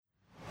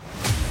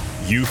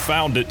You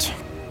found it.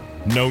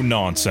 No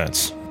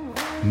nonsense.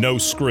 No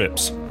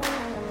scripts.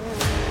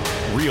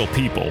 Real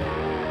people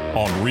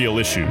on real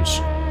issues.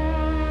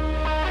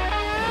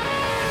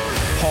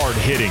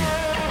 Hard-hitting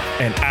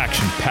and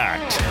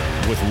action-packed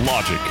with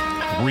logic,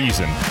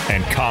 reason,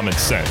 and common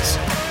sense.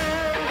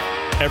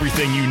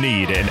 Everything you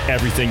need and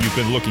everything you've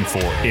been looking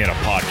for in a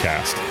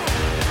podcast.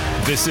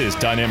 This is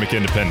Dynamic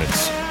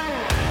Independence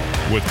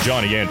with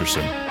Johnny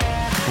Anderson,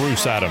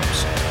 Bruce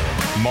Adams,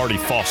 Marty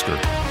Foster,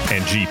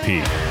 and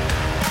GP.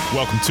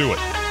 Welcome to it.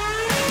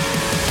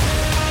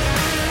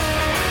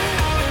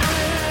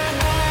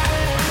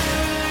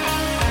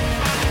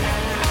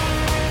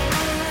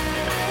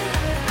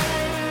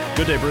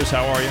 Good day, Bruce.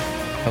 How are you?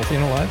 Healthy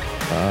and alive.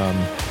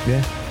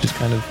 Yeah, just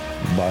kind of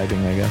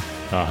vibing, I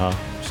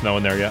guess.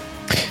 Snowing there yet?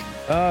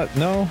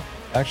 No,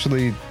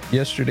 actually,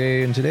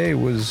 yesterday and today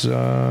was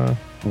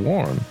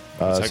warm.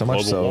 So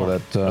much so warm.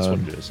 that that's what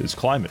it is. It's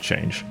climate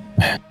change.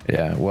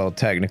 Yeah. Well,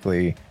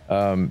 technically,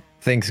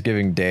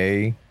 Thanksgiving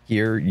Day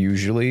here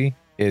usually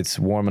it's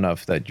warm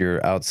enough that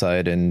you're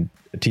outside in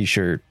a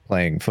t-shirt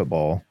playing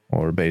football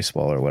or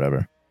baseball or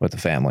whatever with the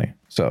family.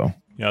 So.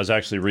 I was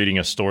actually reading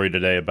a story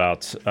today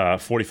about a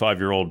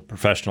 45-year-old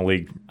professional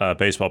league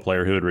baseball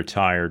player who had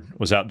retired,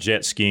 was out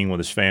jet skiing with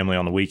his family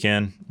on the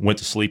weekend, went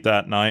to sleep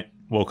that night,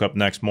 woke up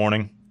next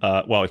morning.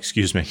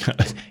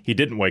 He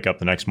didn't wake up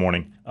the next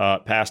morning,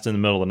 passed in the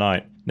middle of the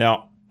night.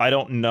 Now, I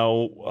don't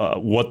know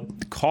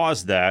what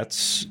caused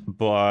that,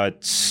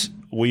 but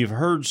we've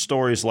heard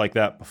stories like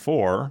that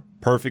before.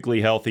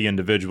 Perfectly healthy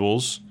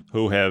individuals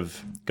who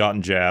have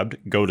gotten jabbed,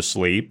 go to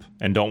sleep,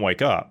 and don't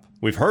wake up.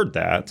 We've heard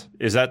that.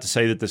 Is that to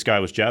say that this guy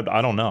was jabbed?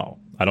 I don't know.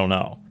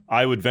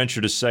 I would venture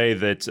to say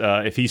that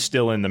if he's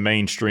still in the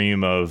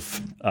mainstream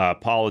of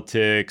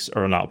politics,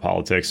 or not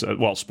politics,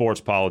 sports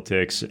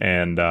politics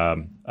and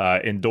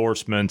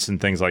endorsements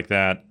and things like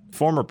that,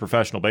 former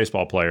professional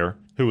baseball player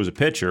who was a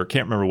pitcher,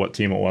 can't remember what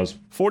team it was,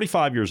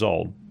 45 years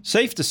old.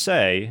 Safe to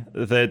say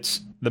that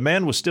the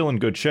man was still in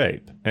good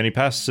shape, and he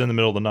passes in the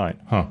middle of the night.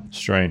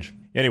 Strange.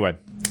 Anyway,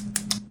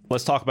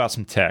 let's talk about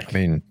some tech. I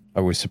mean,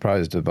 I was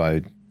surprised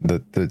by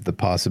the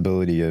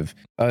possibility of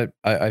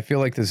I feel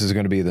like this is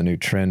going to be the new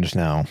trend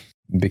now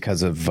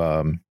because of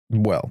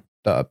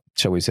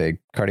shall we say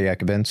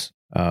cardiac events.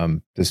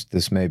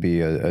 This may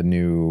be a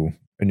new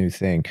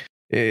thing.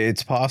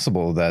 It's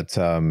possible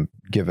that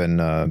given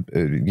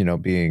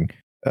being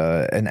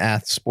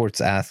an sports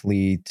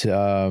athlete,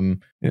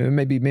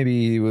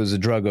 maybe it was a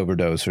drug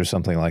overdose or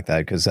something like that,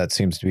 because that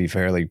seems to be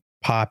fairly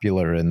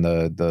popular in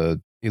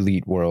the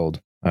elite world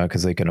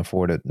because they can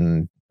afford it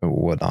and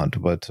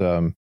whatnot. But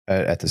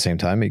at the same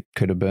time, it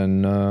could have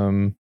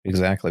been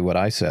exactly what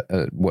I said,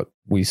 what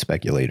we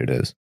speculated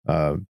is.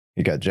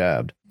 He got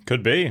jabbed.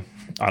 Could be.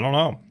 I don't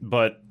know.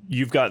 But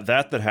you've got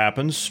that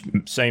happens.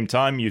 Same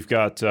time, you've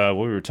got what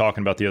we were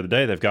talking about the other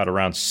day. They've got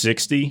around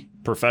 60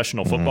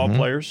 professional football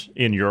players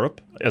in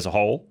Europe as a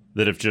whole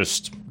that have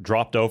just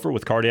dropped over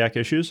with cardiac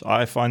issues.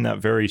 I find that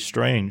very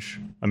strange.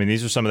 I mean,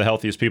 these are some of the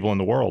healthiest people in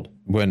the world.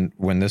 When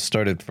this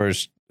started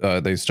first,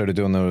 they started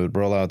doing the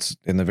rollouts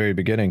in the very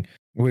beginning.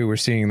 We were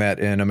seeing that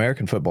in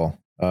American football.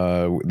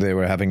 They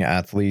were having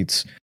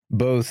athletes,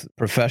 both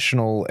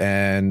professional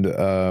and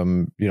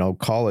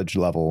college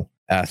level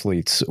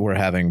athletes were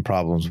having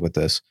problems with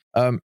this.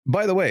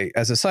 By the way,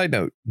 as a side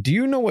note, do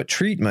you know what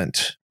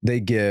treatment they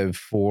give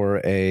for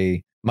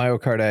a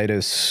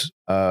myocarditis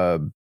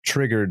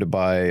triggered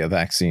by a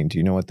vaccine? Do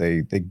you know what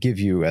they give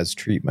you as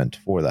treatment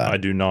for that? I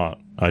do not.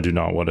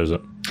 What is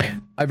it?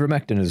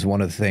 Ivermectin is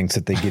one of the things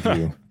that they give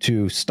you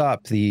to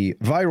stop the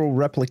viral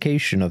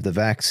replication of the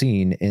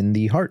vaccine in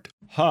the heart.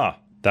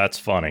 That's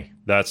funny.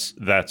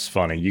 That's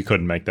funny. You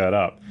couldn't make that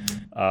up.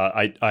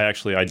 I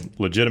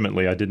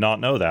legitimately did not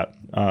know that.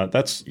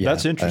 That's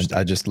interesting.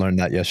 I just learned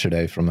that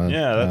yesterday from a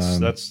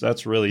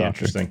that's really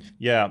doctor. Interesting.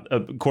 Yeah,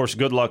 of course.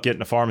 Good luck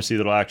getting a pharmacy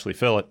that'll actually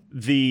fill it.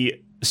 The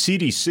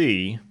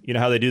CDC, you know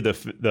how they do the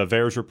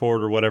VAERS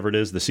report or whatever it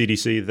is. The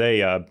CDC,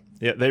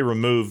 they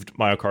removed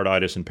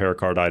myocarditis and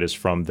pericarditis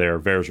from their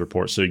VAERS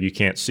report, so you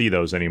can't see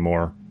those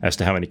anymore as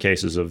to how many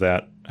cases of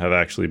that have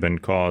actually been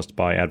caused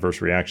by adverse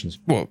reactions.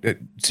 Well,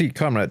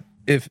 comrade,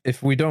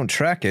 if we don't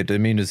track it, it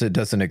means it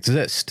doesn't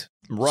exist.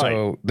 Right.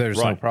 So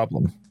there's no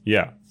problem.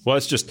 Yeah. Well,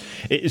 it's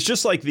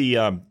just like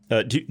the.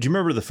 Do you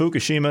remember the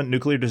Fukushima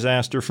nuclear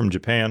disaster from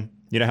Japan?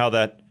 You know how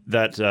that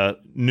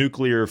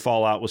nuclear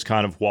fallout was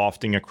kind of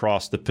wafting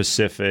across the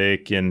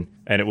Pacific and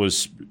it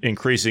was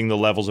increasing the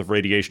levels of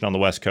radiation on the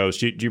West Coast.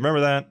 Do you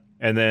remember that?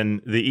 And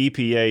then the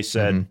EPA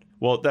said,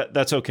 well,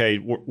 that's okay.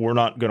 We're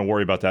not going to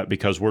worry about that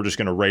because we're just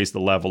going to raise the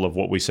level of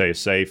what we say is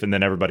safe, and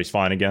then everybody's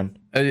fine again.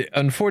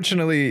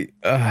 Unfortunately,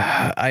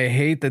 I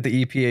hate that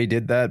the EPA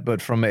did that,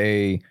 but from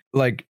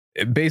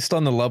based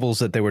on the levels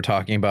that they were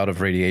talking about of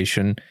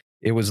radiation,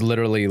 it was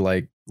literally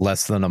like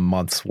less than a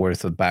month's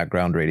worth of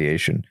background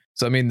radiation.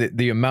 So, I mean,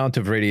 the amount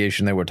of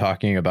radiation that we're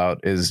talking about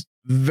is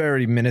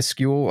very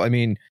minuscule. I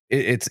mean,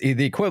 it's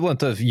the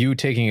equivalent of you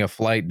taking a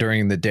flight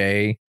during the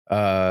day.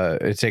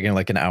 It's taking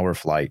like an hour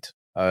flight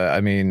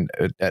I mean,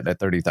 at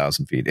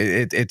 30,000 feet,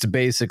 it's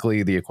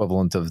basically the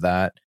equivalent of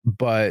that.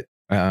 But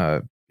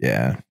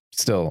yeah,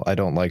 still, I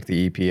don't like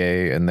the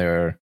EPA and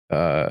they're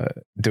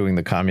doing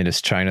the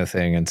communist China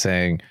thing and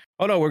saying,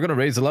 "Oh no, we're going to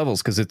raise the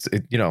levels because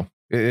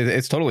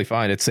it's totally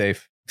fine, it's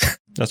safe."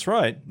 That's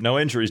right. No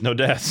injuries, no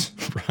deaths.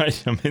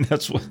 Right? I mean,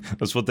 that's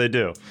what they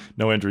do.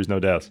 No injuries, no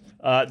deaths.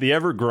 The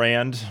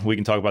Evergrande, we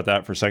can talk about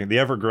that for a second. The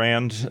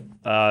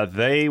Evergrande,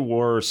 they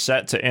were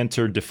set to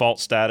enter default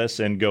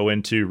status and go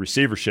into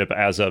receivership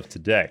as of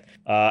today.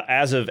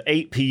 As of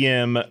 8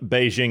 p.m.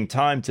 Beijing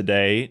time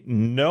today,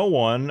 no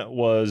one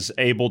was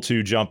able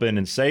to jump in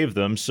and save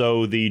them.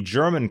 So the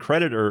German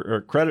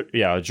creditor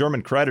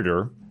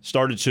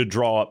started to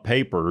draw up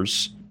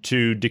papers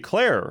to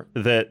declare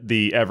that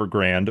the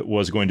Evergrande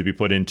was going to be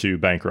put into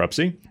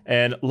bankruptcy.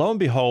 And lo and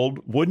behold,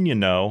 wouldn't you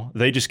know,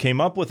 they just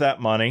came up with that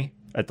money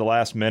at the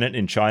last minute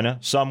in China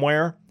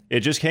somewhere.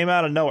 It just came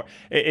out of nowhere.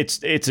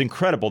 It's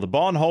incredible. The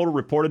bondholder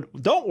reported,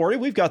 "Don't worry,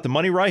 we've got the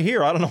money right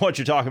here." I don't know what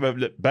you're talking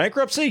about.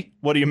 Bankruptcy?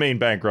 What do you mean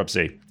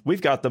bankruptcy?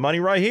 We've got the money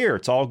right here.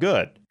 It's all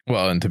good.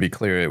 Well, and to be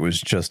clear, it was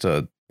just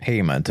a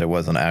payment. It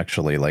wasn't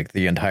actually like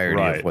the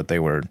entirety of what they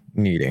were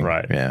needing.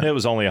 Right. Yeah. It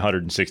was only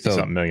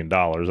 $160-something million.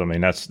 I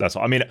mean, that's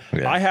I mean,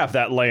 I have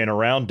that laying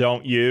around,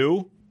 don't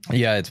you?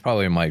 Yeah, it's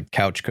probably my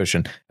couch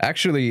cushion.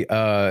 Actually,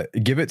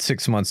 give it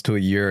 6 months to a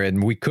year,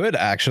 and we could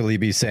actually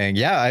be saying,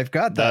 "Yeah, I've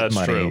got that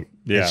money." True.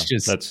 Yeah, it's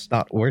just that's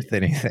not worth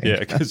anything. Yeah,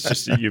 because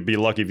just you'd be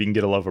lucky if you can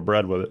get a loaf of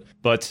bread with it.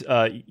 But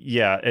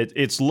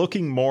it's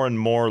looking more and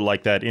more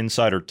like that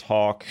insider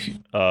talk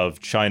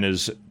of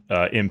China's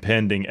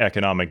impending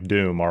economic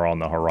doom are on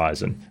the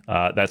horizon.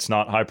 That's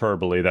not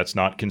hyperbole. That's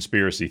not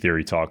conspiracy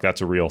theory talk.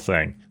 That's a real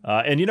thing.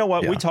 And you know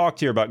what? We talked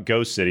here about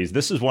ghost cities.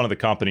 This is one of the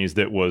companies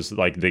that was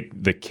like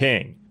the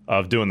king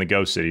of doing the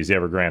ghost cities, the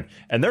Evergrande.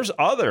 And there's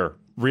other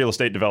real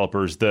estate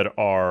developers that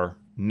are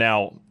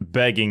now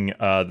begging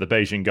the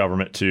Beijing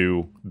government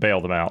to bail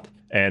them out.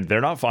 And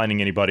they're not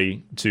finding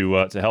anybody to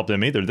help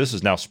them either. This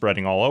is now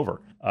spreading all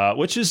over,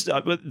 which is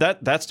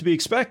that's to be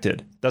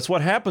expected. That's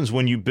what happens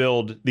when you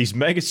build these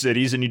mega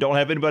cities and you don't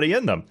have anybody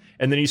in them.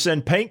 And then you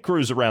send paint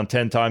crews around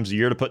 10 times a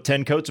year to put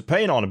 10 coats of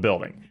paint on a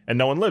building and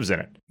no one lives in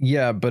it.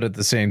 Yeah, but at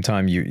the same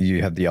time,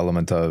 you have the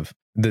element of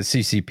the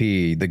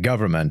CCP, the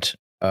government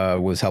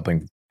was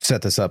helping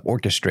set this up,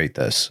 orchestrate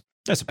this.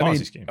 That's a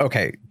Ponzi scheme.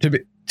 Okay,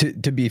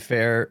 to be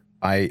fair,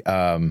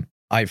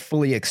 I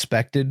fully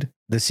expected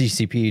the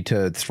CCP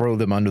to throw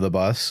them under the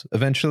bus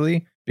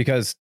eventually,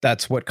 because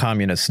that's what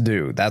communists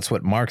do. That's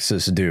what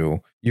Marxists do.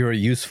 You're a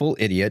useful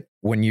idiot.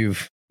 When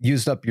you've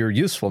used up your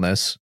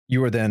usefulness,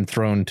 you are then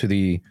thrown to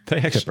the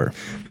tipper.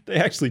 They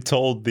actually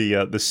told the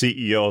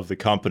CEO of the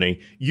company,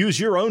 "Use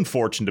your own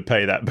fortune to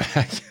pay that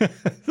back."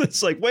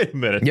 It's like, wait a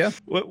minute. Yeah.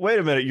 Wait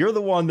a minute. You're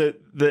the one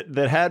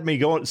that had me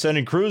going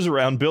sending crews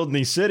around building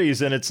these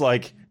cities, and it's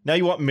like, now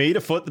you want me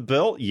to foot the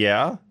bill?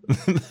 Yeah.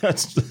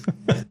 That's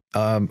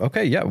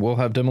okay, yeah, we'll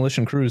have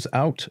demolition crews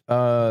out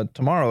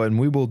tomorrow, and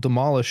we will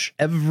demolish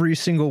every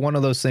single one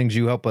of those things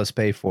you help us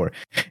pay for.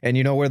 And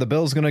you know where the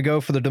bill's going to go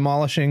for the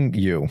demolishing?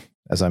 You,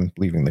 as I'm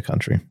leaving the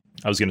country.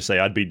 I was going to say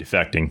I'd be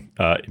defecting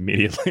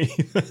immediately.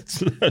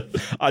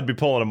 I'd be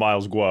pulling a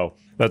Miles Guo.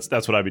 That's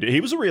what I'd be doing.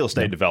 He was a real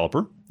estate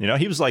developer. You know,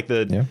 he was like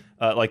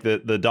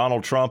the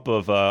Donald Trump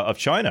of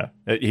China.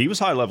 He was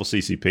high level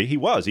CCP.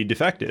 He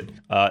defected.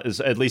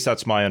 At least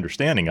that's my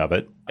understanding of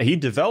it. He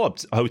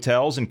developed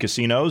hotels and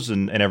casinos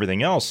and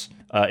everything else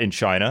in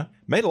China.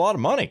 Made a lot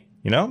of money.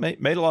 You know,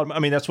 made a lot of. I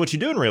mean, that's what you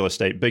do in real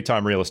estate, big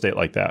time real estate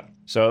like that.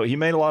 So he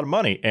made a lot of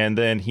money, and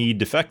then he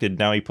defected.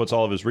 Now he puts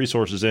all of his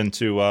resources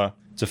into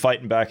to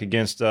fighting back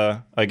against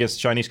the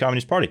Chinese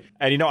Communist Party.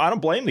 And you know, I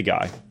don't blame the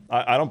guy.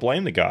 I don't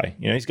blame the guy.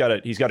 You know, he's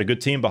got a good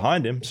team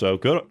behind him. So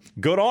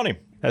good on him.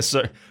 As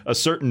a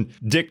certain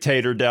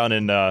dictator down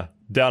in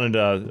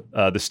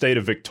the state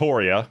of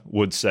Victoria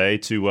would say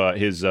to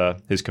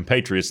his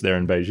compatriots there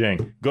in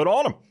Beijing. Good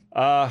on him.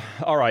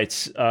 All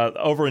right,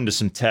 over into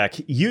some tech.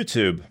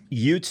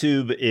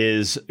 YouTube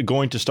is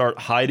going to start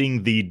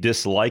hiding the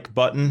dislike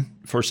button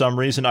for some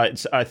reason.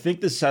 I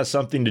think this has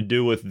something to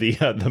do with the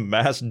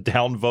mass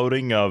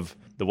downvoting of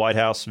the White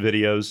House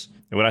videos.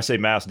 And when I say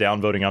mass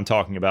downvoting, I'm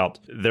talking about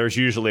there's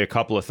usually a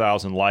couple of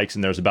thousand likes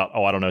and there's about,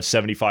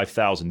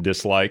 75,000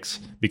 dislikes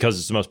because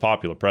it's the most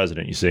popular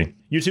president, you see.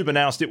 YouTube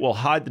announced it will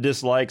hide the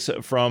dislikes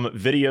from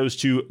videos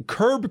to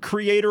curb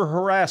creator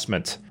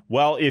harassment.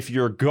 Well, if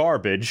you're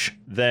garbage,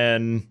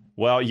 then,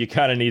 well, you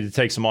kind of need to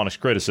take some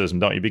honest criticism,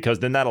 don't you? Because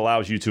then that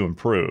allows you to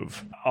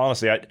improve.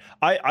 Honestly,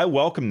 I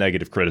welcome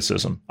negative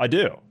criticism. I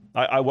do.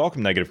 I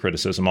welcome negative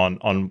criticism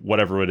on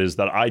whatever it is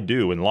that I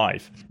do in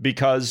life,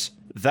 because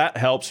that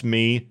helps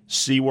me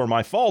see where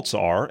my faults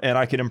are and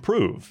I can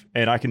improve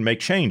and I can make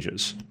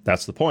changes.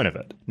 That's the point of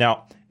it.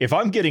 Now, if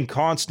I'm getting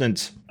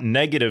constant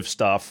negative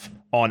stuff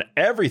on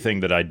everything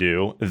that I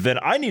do, then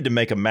I need to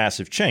make a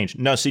massive change.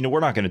 No,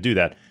 we're not going to do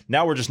that.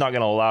 Now we're just not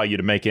going to allow you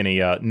to make any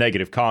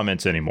negative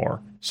comments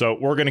anymore. So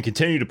we're going to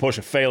continue to push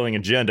a failing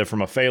agenda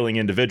from a failing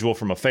individual,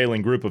 from a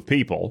failing group of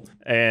people,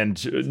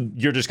 and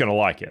you're just going to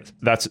like it.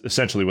 That's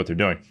essentially what they're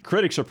doing.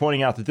 Critics are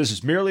pointing out that this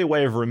is merely a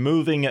way of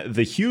removing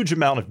the huge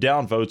amount of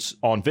downvotes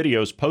on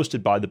videos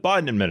posted by the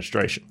Biden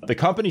administration. The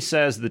company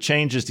says the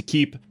change is to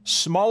keep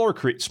smaller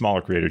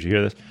creators, you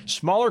hear this?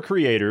 Smaller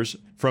creators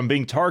from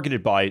being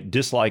targeted by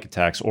dislike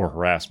attacks or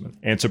harassment,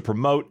 and to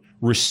promote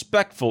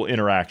respectful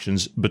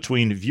interactions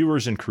between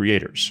viewers and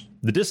creators.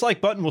 The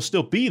dislike button will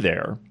still be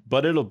there,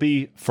 but it'll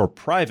be for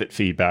private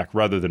feedback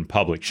rather than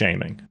public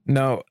shaming.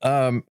 No,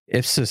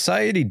 if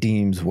society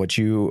deems what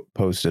you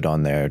posted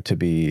on there to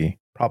be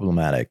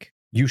problematic,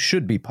 you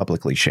should be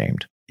publicly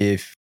shamed.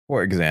 If,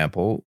 for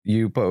example,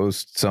 you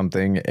post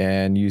something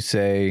and you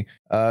say,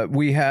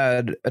 we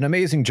had an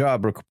amazing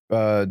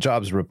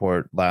jobs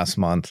report last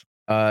month,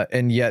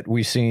 and yet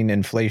we've seen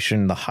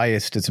inflation the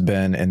highest it's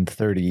been in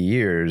 30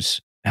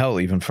 years.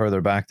 Hell, even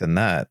further back than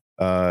that.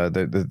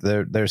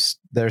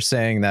 They're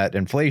saying that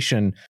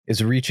inflation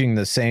is reaching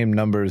the same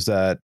numbers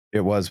that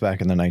it was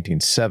back in the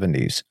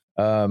 1970s.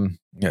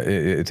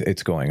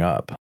 It's going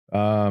up.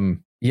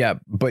 Yeah,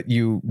 but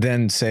you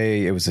then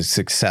say it was a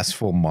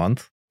successful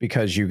month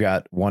because you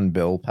got one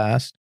bill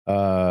passed,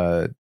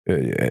 a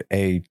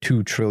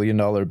 $2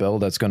 trillion bill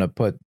that's going to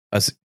put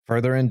us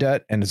further in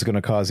debt and is going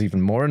to cause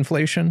even more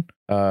inflation.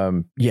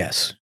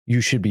 Yes,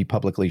 you should be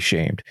publicly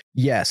shamed.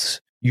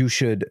 Yes, you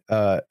should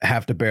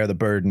have to bear the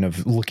burden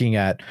of looking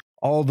at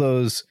all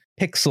those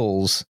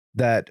pixels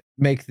that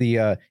make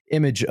the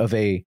image of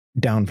a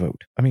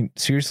downvote. I mean,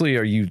 seriously,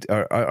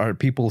 are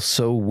people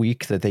so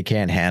weak that they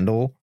can't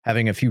handle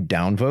having a few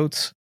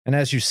downvotes? And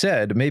as you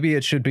said, maybe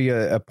it should be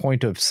a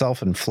point of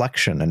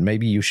self-inflection, and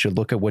maybe you should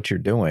look at what you're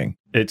doing.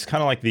 It's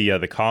kind of like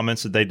the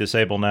comments that they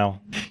disable now.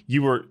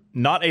 You were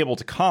not able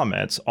to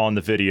comment on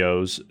the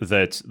videos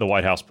that the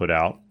White House put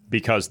out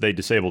because they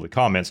disabled the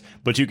comments,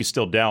 but you could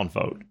still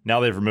downvote.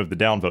 Now they've removed the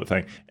downvote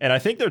thing. And I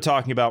think they're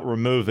talking about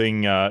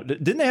removing,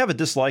 didn't they have a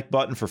dislike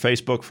button for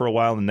Facebook for a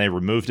while and they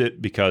removed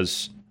it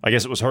because I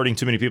guess it was hurting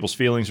too many people's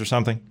feelings or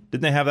something?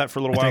 Didn't they have that for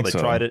a little while? They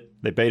tried it,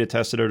 they beta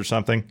tested it or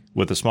something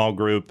with a small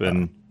group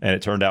and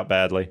it turned out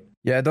badly.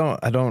 Yeah,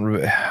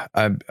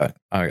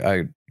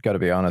 I got to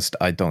be honest,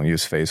 I don't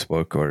use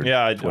Facebook or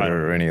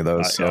Twitter or any of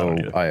those, so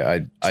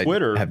I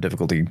Twitter, have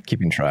difficulty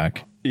keeping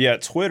track. Yeah,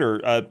 Twitter,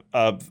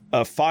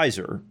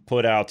 Pfizer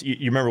put out,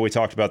 you remember we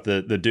talked about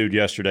the dude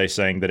yesterday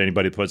saying that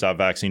anybody who puts out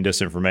vaccine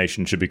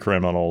disinformation should be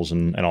criminals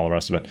and all the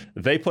rest of it.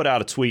 They put out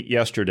a tweet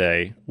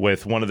yesterday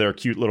with one of their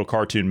cute little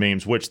cartoon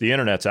memes, which the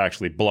internet's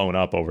actually blown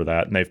up over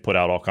that, and they've put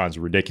out all kinds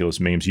of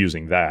ridiculous memes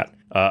using that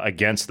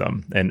against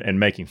them and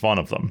making fun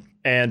of them.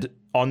 And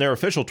on their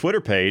official Twitter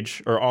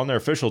page or on their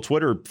official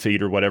Twitter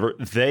feed or whatever,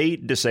 they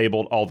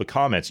disabled all the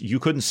comments. You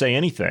couldn't say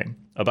anything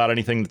about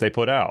anything that they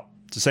put out.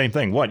 It's the same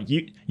thing. What?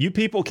 You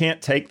people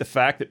can't take the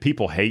fact that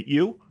people hate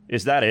you?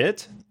 Is that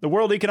it? The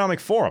World Economic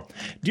Forum.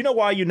 Do you know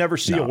why you never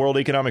see a World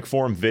Economic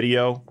Forum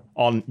video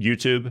on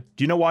YouTube?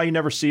 Do you know why you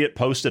never see it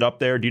posted up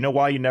there? Do you know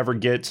why you never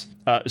get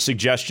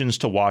suggestions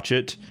to watch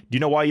it? Do you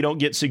know why you don't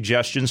get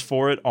suggestions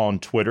for it on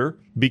Twitter?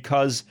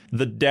 Because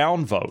the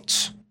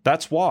downvotes.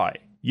 That's why.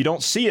 You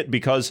don't see it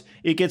because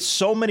it gets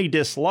so many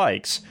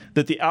dislikes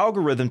that the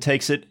algorithm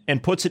takes it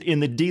and puts it in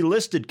the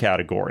delisted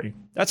category.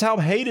 That's how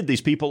hated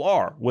these people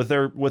are with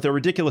their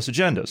ridiculous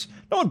agendas.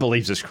 No one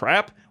believes this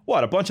crap.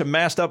 What, a bunch of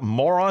masked up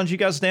morons you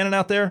guys standing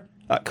out there?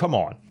 Come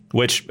on.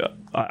 Which,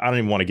 I don't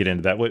even want to get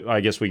into that. I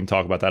guess we can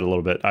talk about that a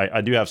little bit.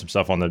 I do have some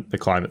stuff on the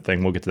climate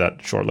thing. We'll get to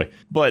that shortly.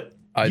 But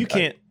you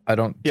can't... I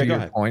don't... To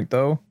your point,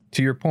 though,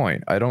 to your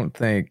point, I don't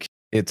think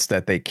it's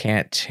that they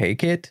can't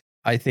take it.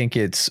 I think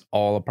it's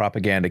all a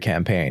propaganda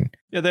campaign.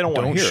 Yeah, they don't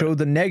want to hear it. Don't show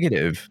the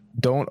negative.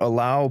 Don't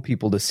allow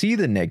people to see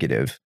the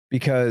negative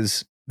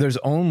because there's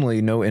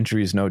only no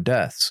injuries, no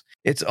deaths.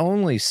 It's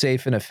only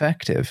safe and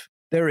effective.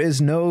 There is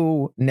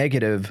no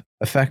negative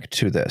effect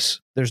to this.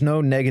 There's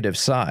no negative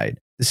side.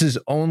 This is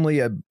only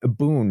a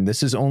boon.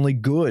 This is only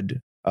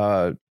good.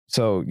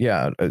 So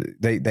yeah,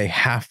 they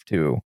have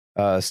to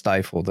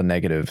stifle the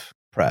negative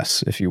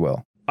press, if you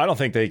will. I don't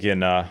think they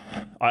can.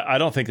 I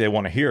don't think they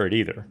want to hear it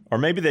either, or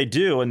maybe they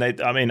do. And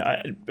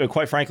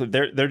quite frankly,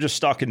 they're just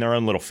stuck in their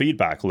own little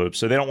feedback loop,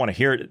 so they don't want to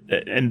hear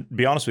it. And to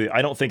be honest with you,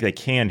 I don't think they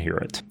can hear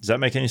it. Does that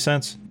make any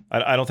sense?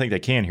 I don't think they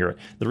can hear it.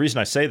 The reason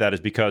I say that is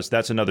because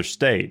that's another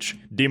stage,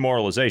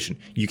 demoralization.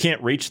 You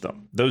can't reach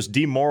them. Those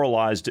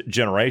demoralized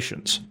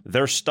generations,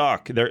 they're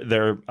stuck.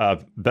 They're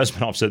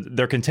Bezmenov said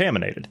they're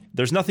contaminated.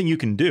 There's nothing you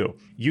can do.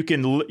 You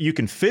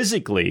can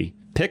physically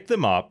pick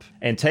them up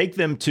and take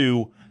them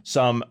to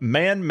some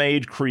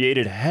man-made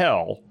created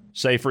hell,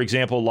 say, for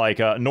example, like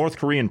a North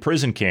Korean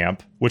prison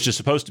camp, which is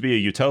supposed to be a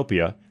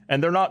utopia,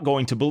 and they're not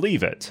going to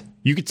believe it.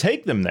 You could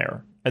take them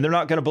there, and they're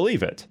not going to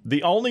believe it.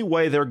 The only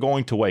way they're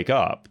going to wake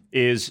up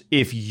is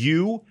if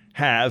you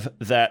have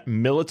that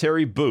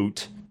military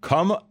boot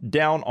come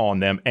down on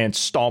them and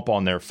stomp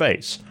on their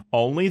face.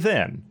 Only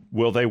then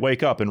will they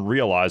wake up and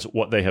realize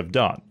what they have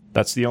done.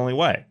 That's the only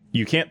way.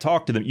 You can't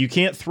talk to them. You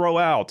can't throw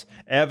out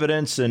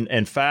evidence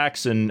and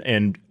facts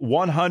and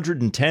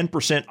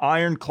 110%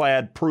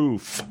 ironclad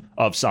proof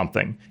of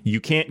something. You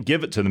can't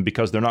give it to them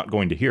because they're not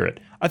going to hear it.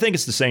 I think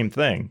it's the same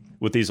thing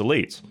with these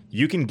elites.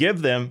 You can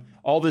give them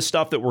all this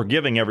stuff that we're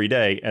giving every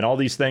day and all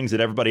these things that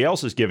everybody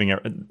else is giving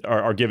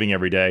are giving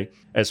every day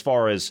as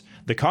far as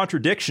the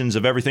contradictions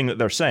of everything that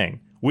they're saying.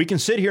 We can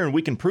sit here and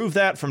we can prove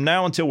that from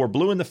now until we're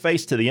blue in the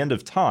face to the end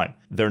of time.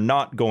 They're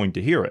not going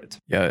to hear it.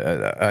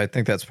 Yeah, I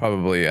think that's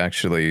probably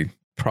accurate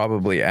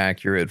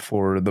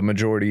for the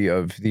majority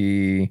of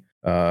the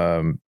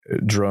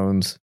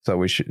drones.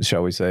 So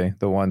shall we say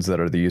the ones that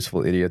are the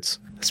useful idiots?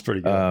 That's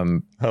pretty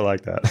good. I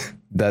like that.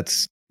 That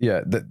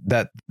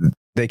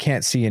they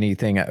can't see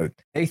anything.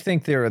 They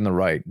think they're in the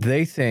right.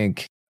 They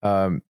think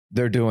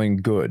they're doing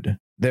good.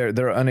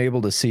 They're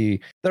unable to see.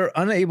 They're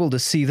unable to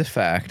see the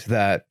fact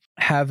that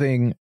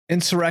having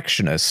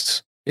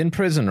insurrectionists in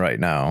prison right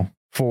now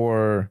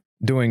for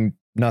doing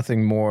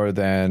nothing more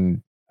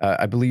than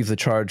I believe the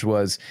charge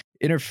was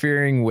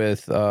interfering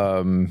with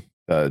official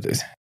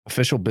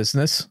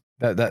business.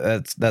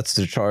 That's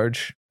the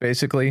charge,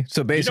 basically.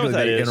 So basically,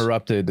 they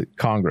interrupted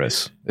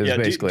Congress. Do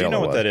you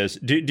know what that is?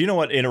 Do you know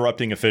what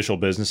interrupting official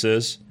business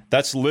is?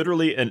 That's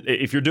literally, and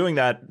if you're doing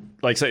that,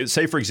 like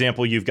say for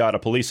example, you've got a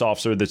police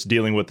officer that's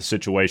dealing with the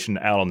situation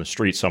out on the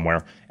street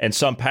somewhere, and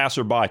some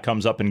passerby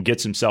comes up and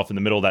gets himself in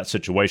the middle of that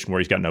situation where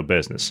he's got no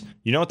business.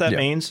 You know what that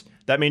means?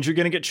 That means you're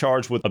going to get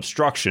charged with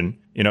obstruction,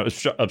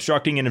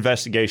 obstructing an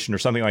investigation or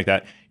something like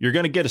that. You're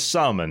going to get a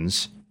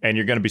summons, and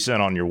you're going to be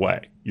sent on your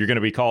way. You're going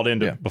to be called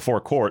into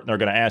before court, and they're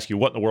going to ask you,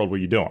 what in the world were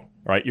you doing?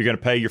 Right? You're going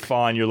to pay your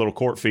fine, your little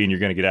court fee, and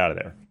you're going to get out of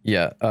there.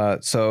 Yeah.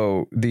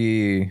 So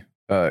the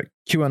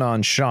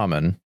QAnon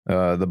shaman,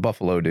 the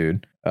Buffalo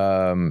dude,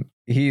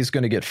 he's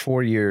going to get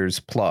 4 years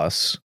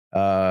plus,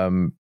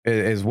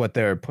 is what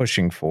they're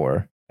pushing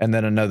for, and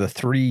then another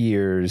 3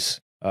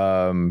 years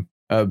of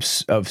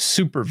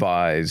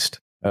supervised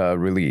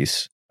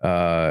release,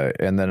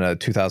 and then a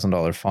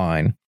 $2,000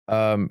 fine.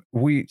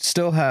 We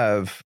still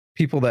have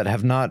people that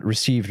have not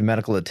received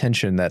medical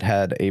attention that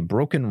had a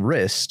broken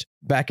wrist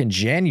back in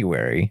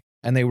January,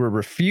 and they were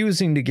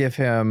refusing to give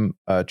him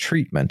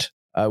treatment.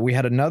 We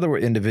had another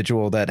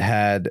individual that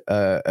had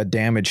a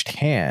damaged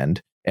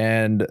hand,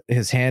 and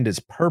his hand is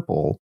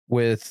purple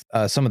with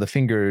some of the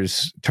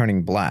fingers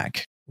turning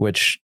black,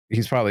 which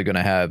he's probably going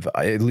to have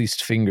at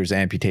least fingers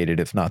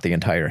amputated, if not the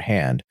entire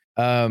hand.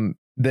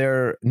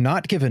 They're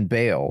not given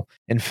bail.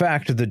 In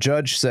fact, the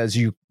judge says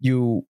you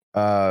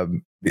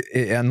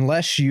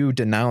unless you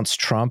denounce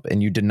Trump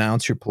and you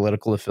denounce your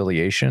political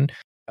affiliation,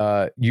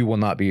 you will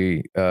not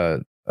be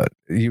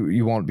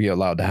you won't be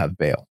allowed to have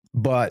bail.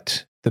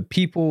 But the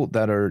people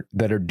that are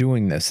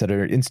doing this, that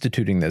are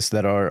instituting this,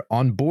 that are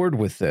on board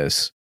with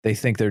this, they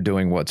think they're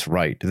doing what's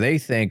right. They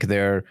think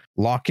they're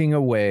locking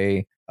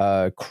away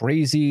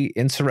crazy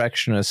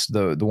insurrectionists,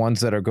 the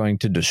ones that are going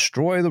to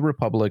destroy the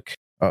republic.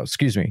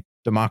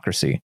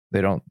 Democracy. They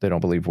don't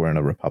believe we're in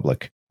a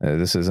republic.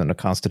 This isn't a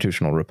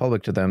constitutional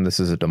republic to them. This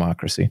is a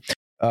democracy.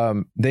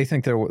 They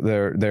think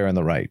they're in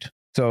the right.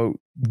 So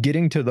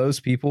getting to those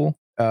people,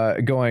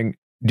 going,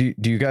 do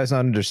you guys not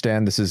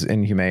understand this is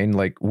inhumane?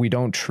 Like, we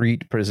don't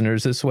treat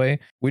prisoners this way.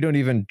 We don't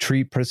even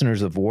treat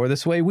prisoners of war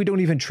this way. We don't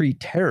even treat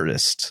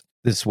terrorists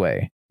this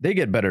way. They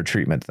get better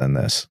treatment than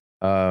this.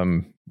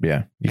 You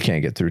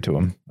can't get through to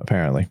them,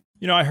 apparently.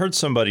 I heard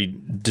somebody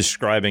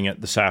describing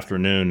it this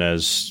afternoon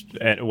as,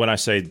 and when I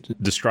say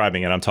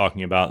describing it, I'm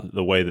talking about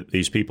the way that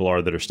these people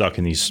are that are stuck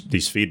in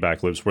these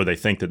feedback loops where they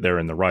think that they're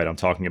in the right. I'm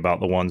talking about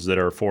the ones that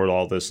are for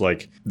all this,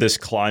 like this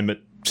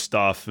climate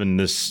stuff and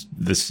this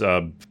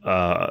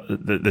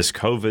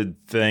COVID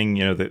thing,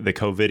 the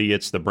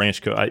COVIDiots, the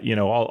branch,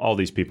 all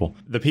these people,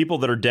 the people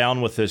that are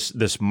down with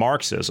this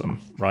Marxism,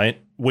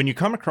 right? When you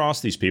come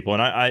across these people,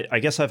 and I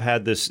guess I've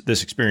had this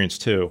experience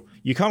too,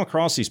 you come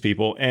across these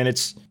people and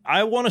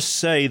I want to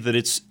say that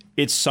it's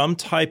some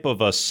type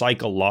of a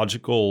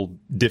psychological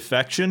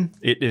defection,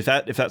 if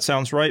that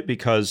sounds right,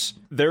 because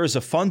there is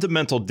a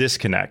fundamental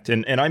disconnect,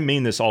 and I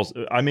mean this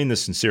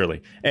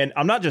sincerely. And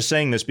I'm not just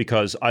saying this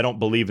because I don't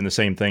believe in the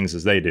same things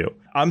as they do.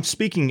 I'm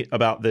speaking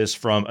about this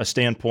from a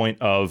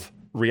standpoint of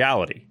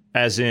reality,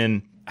 as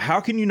in,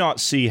 how can you not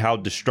see how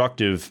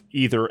destructive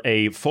either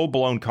a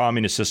full-blown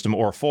communist system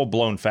or a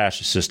full-blown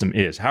fascist system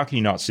is? How can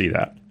you not see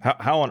that?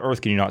 How on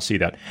earth can you not see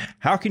that?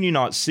 How can you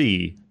not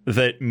see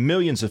that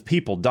millions of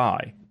people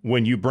die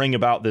when you bring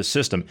about this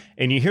system?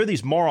 And you hear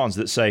these morons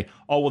that say,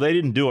 oh, well, they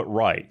didn't do it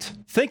right.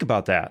 Think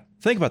about that.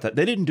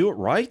 They didn't do it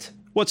right?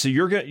 What, so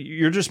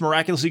you're just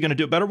miraculously going to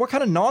do it better? What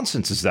kind of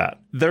nonsense is that?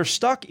 They're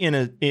stuck in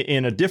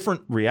a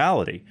different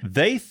reality.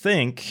 They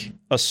think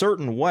a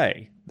certain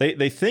way.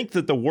 They think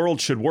that the world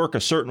should work a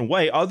certain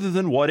way other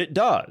than what it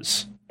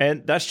does.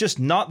 And that's just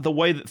not the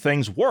way that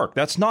things work.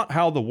 That's not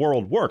how the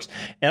world works.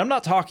 And I'm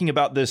not talking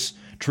about this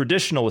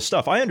traditionalist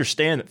stuff. I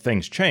understand that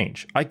things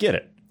change. I get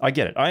it.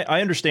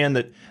 I understand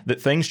that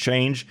things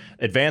change,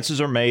 advances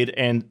are made,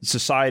 and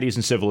societies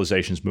and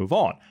civilizations move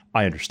on.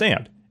 I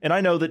understand. And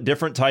I know that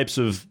different types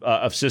of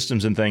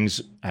systems and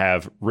things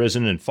have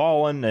risen and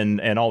fallen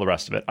and all the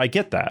rest of it. I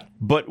get that.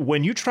 But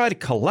when you try to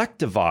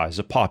collectivize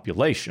a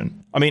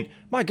population, I mean,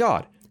 my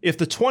God, if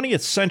the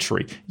 20th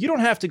century, you don't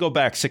have to go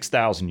back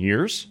 6,000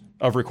 years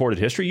of recorded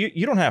history.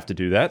 You don't have to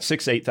do that.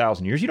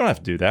 8,000 years. You don't have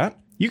to do that.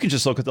 You can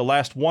just look at the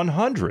last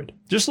 100.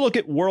 Just look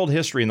at world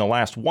history in the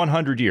last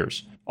 100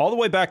 years, all the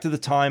way back to the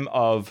time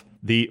of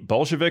the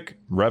Bolshevik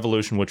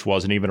Revolution, which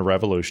wasn't even a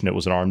revolution. It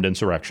was an armed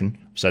insurrection.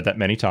 I've said that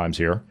many times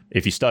here.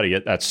 If you study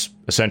it, that's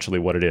essentially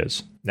what it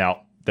is.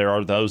 Now, there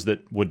are those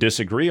that would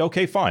disagree.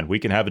 Okay, fine. We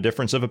can have a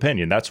difference of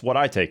opinion. That's what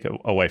I take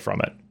away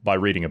from it by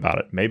reading about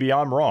it. Maybe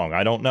I'm wrong.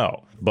 I don't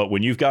know. But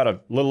when you've got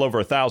a little over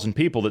 1,000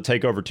 people that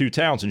take over 2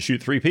 towns and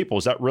shoot 3 people,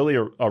 is that really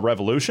a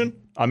revolution?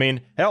 I mean,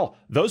 hell,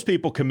 those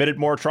people committed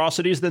more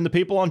atrocities than the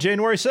people on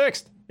January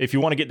 6th, if you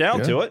want to get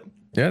down to it.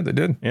 Yeah, they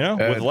did. You know,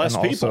 with less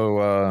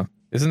people. Also,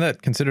 isn't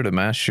that considered a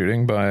mass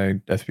shooting by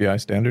FBI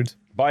standards?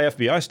 By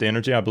FBI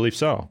standards, yeah, I believe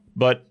so.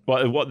 But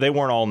they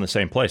weren't all in the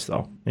same place,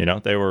 though. You know,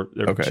 they were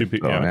okay. 2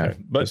 people. Okay.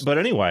 But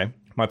anyway,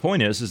 my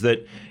point is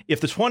that if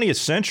the 20th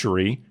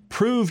century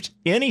proved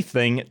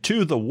anything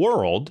to the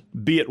world,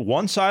 be it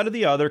one side or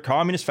the other,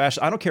 communist,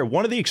 fascist, I don't care,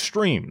 one of the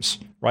extremes,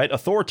 right?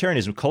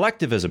 Authoritarianism,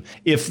 collectivism.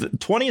 If the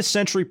 20th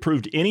century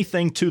proved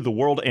anything to the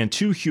world and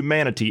to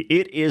humanity,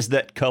 it is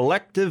that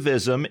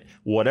collectivism,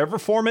 whatever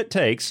form it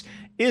takes,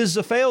 is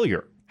a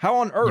failure. How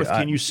on earth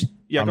can you...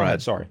 Yeah, go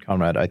ahead. Sorry.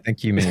 Conrad, I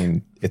think you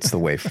mean it's the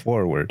way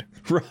forward.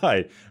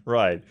 Right.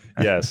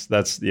 Yes,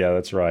 that's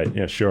right.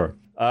 Yeah, sure.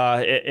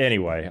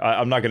 Anyway,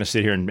 I'm not going to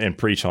sit here and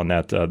preach on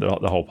that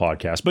the whole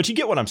podcast, but you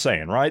get what I'm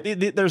saying, right?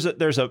 There's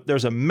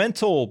a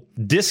mental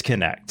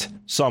disconnect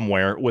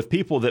somewhere with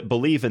people that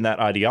believe in that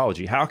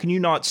ideology. How can you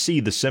not see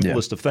the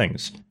simplest of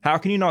things? How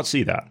can you not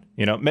see that?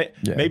 You know,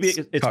 maybe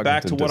it's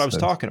back to what I was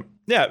talking about.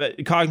 Yeah,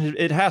 cognitive.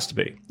 It has to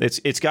be.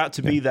 It's got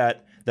to be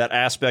that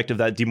aspect of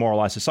that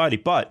demoralized society,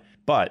 but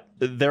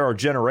there are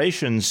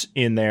generations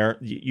in there.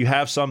 You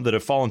have some that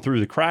have fallen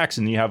through the cracks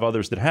and you have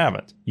others that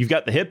haven't. You've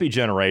got the hippie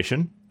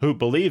generation who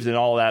believed in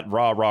all that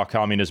raw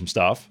communism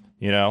stuff.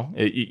 You know,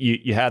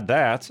 you had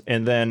that.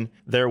 And then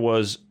there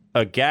was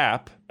a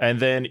gap. And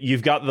then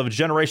you've got the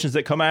generations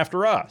that come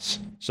after us.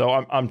 So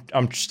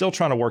I'm still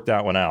trying to work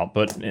that one out.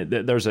 But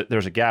there's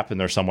a gap in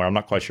there somewhere. I'm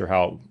not quite sure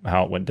how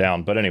it went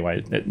down. But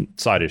anyway,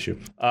 side issue.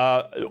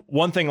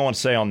 One thing I want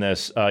to say on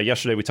this.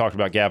 Yesterday we talked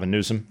about Gavin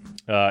Newsom.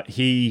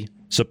 He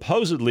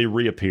supposedly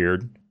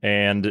reappeared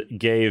and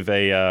gave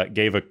an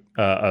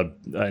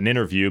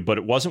interview, but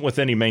it wasn't with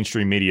any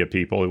mainstream media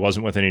people. It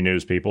wasn't with any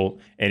news people,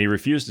 and he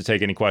refused to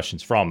take any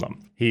questions from them.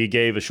 He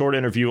gave a short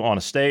interview on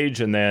a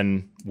stage and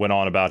then went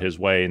on about his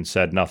way and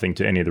said nothing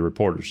to any of the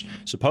reporters.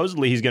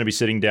 Supposedly, he's going to be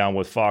sitting down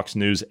with Fox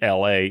News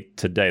LA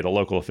today, the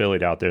local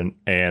affiliate out there,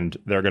 and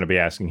they're going to be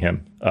asking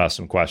him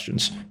some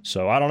questions.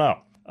 So I don't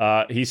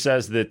know. He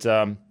says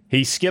that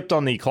he skipped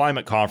on the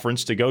climate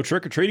conference to go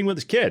trick-or-treating with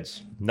his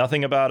kids.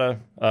 Nothing about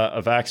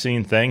a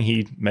vaccine thing.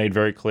 He made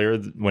very clear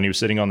that when he was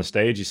sitting on the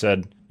stage, he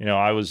said, you know,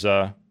 I was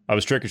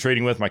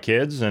trick-or-treating with my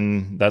kids,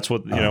 and that's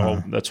what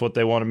that's what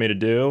they wanted me to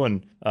do.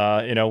 And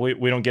you know,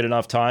 we don't get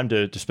enough time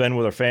to spend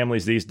with our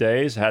families these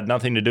days. Had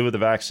nothing to do with the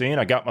vaccine.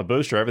 I got my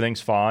booster.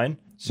 Everything's fine.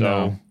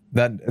 So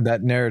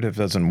that narrative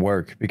doesn't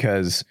work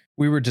because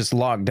we were just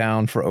locked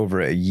down for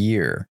over a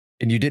year,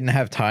 and you didn't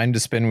have time to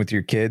spend with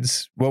your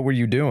kids. What were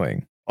you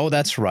doing? Oh,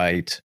 that's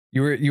right.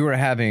 You were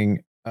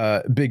having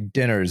big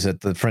dinners at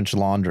the French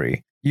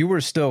Laundry. You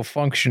were still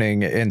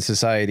functioning in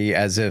society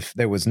as if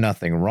there was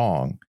nothing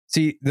wrong.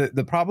 See,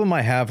 the problem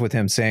I have with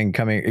him saying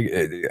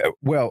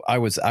I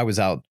was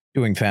out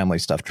doing family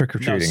stuff,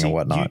 trick-or-treating and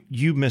whatnot.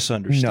 You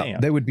misunderstand. No,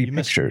 they would be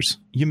pictures.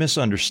 You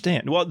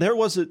misunderstand. Well, there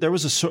was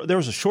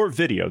a short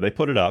video. They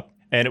put it up.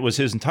 And it was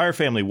his entire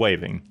family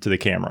waving to the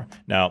camera.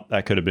 Now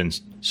that could have been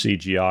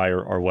CGI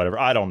or whatever.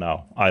 I don't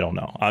know.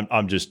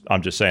 I'm just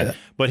saying.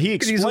 But he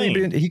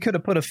explained. He could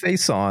have put a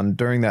face on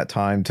during that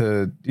time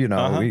to, you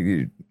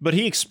know. But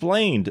he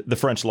explained the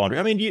French Laundry.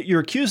 I mean,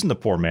 you're accusing the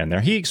poor man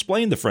there. He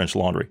explained the French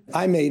Laundry.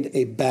 I made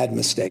a bad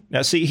mistake.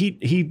 Now, see,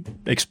 he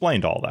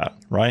explained all that,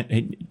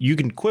 right? You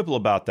can quibble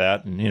about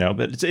that, and, you know,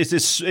 but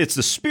it's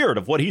the spirit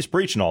of what he's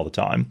preaching all the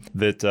time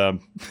that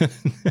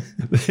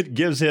that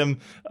gives him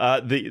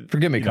the.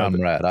 Forgive me,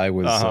 comrade. I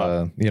was,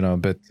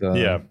 but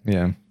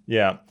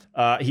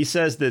yeah. He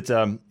says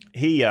that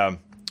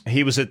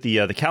he was at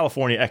the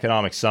California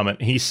Economic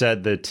Summit. He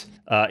said that.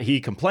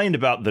 He complained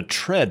about the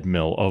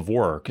treadmill of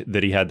work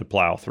that he had to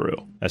plow through.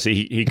 I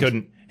see he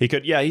couldn't.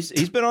 Yeah,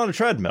 he's been on a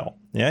treadmill.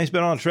 Yeah, he's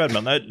been on a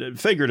treadmill.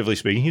 Figuratively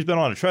speaking, he's been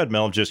on a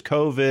treadmill of just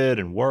COVID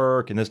and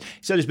work and this.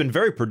 He said he's been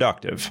very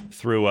productive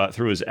through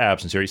his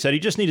absence here. He said he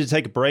just needed to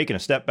take a break and a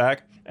step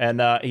back. And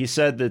he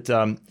said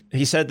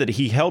that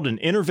he held an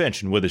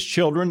intervention with his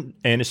children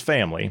and his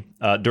family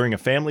during a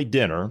family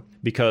dinner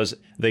because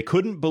they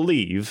couldn't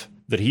believe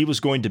that he was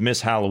going to miss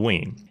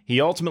Halloween.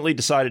 He ultimately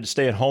decided to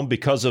stay at home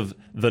because of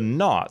the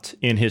knot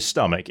in his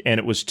stomach, and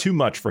it was too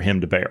much for him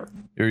to bear.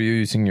 You're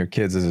using your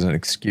kids as an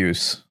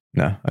excuse.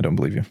 No, I don't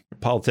believe you.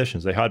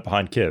 Politicians, they hide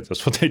behind kids.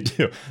 That's what they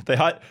do.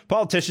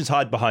 Politicians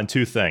hide behind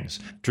two things.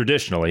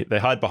 Traditionally, they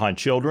hide behind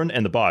children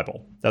and the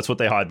Bible. That's what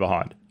they hide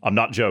behind. I'm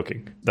not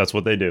joking. That's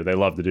what they do. They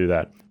love to do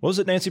that. What was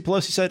it Nancy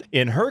Pelosi said?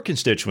 In her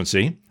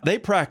constituency, they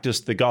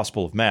practice the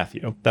Gospel of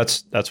Matthew.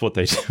 That's what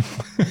they do.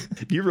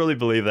 Do you really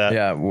believe that?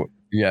 Yeah.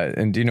 Yeah.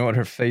 And do you know what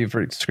her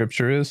favorite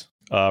scripture is?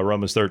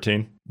 Romans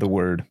 13. The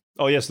word.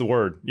 Oh, yes, the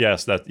word.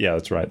 Yes,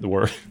 that's right. The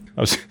word.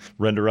 I was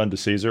render unto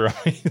Caesar. I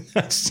mean,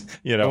 that's,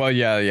 Well,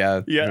 yeah.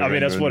 Yeah, I mean,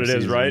 that's what it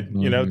is, right?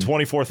 Mm-hmm.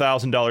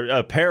 $24,000,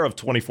 a pair of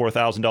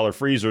 $24,000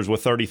 freezers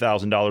with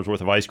 $30,000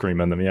 worth of ice cream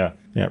in them. Yeah.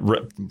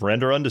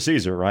 Render unto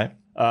Caesar, right?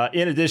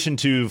 In addition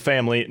to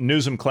family,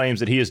 Newsom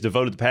claims that he has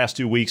devoted the past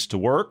 2 weeks to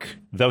work,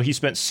 though he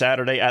spent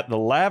Saturday at the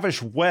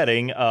lavish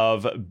wedding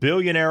of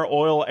billionaire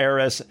oil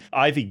heiress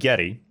Ivy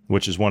Getty,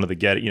 which is one of the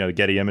Getty, the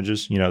Getty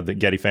images, the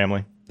Getty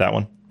family, that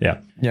one.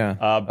 Yeah.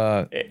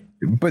 Yeah.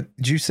 But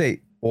did you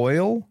say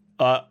oil?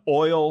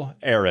 Oil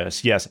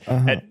heiress, yes.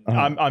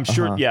 I'm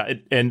sure. Yeah,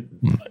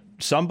 and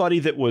somebody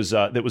that was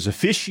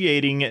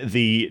officiating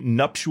the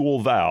nuptial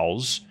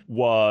vows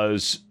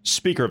was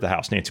Speaker of the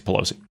House, Nancy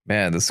Pelosi.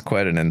 Man, this is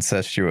quite an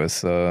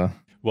incestuous.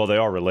 Well, they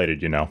are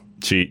related,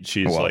 She's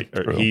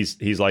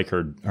he's like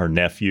her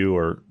nephew,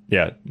 or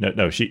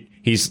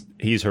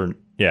he's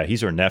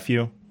her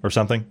nephew or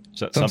something.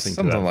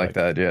 Something like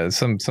that. Yeah,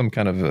 some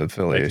kind of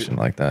affiliation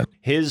like that.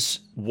 His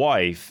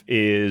wife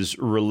is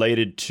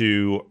related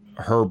to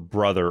her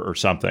brother or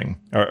something,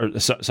 or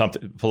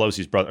something,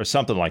 Pelosi's brother or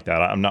something like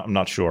that. I'm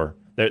not sure.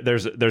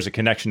 There's a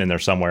connection in there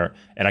somewhere,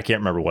 and I can't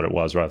remember what it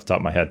was right off the top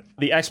of my head.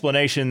 The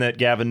explanation that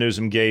Gavin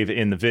Newsom gave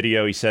in the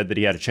video, he said that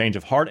he had a change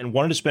of heart and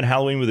wanted to spend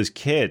Halloween with his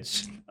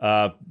kids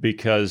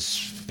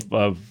because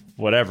of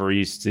whatever.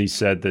 He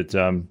said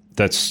that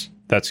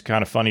that's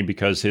kind of funny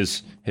because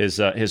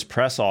his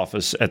press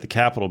office at the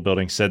Capitol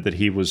building said that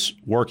he was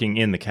working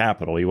in the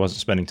Capitol. He wasn't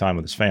spending time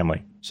with his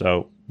family.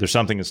 So there's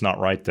something that's not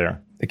right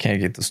there. They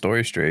can't get the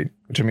story straight,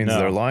 which means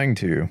they're lying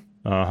to you.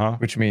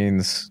 Which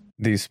means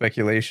these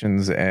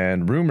speculations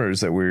and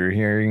rumors that we're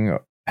hearing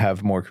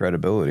have more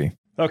credibility.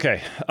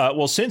 Okay.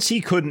 Well, since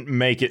he couldn't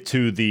make it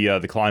to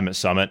the climate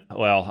summit,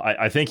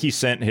 I think he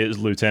sent his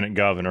lieutenant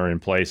governor in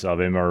place of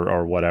him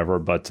or whatever.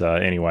 But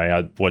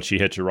anyway, she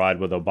hitched a ride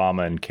with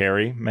Obama and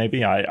Kerry,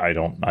 maybe? I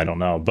don't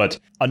know. But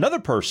another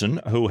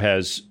person who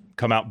has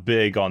come out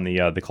big on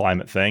the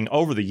climate thing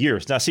over the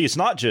years. Now, see, it's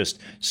not just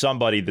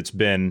somebody that's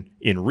been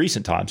in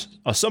recent times.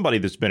 Somebody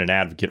that's been an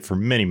advocate for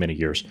many, many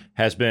years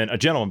has been a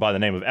gentleman by the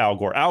name of Al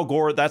Gore. Al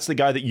Gore, that's the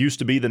guy that used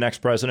to be the next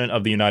president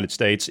of the United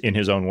States, in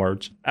his own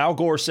words. Al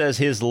Gore says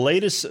his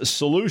latest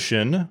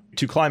solution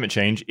to climate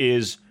change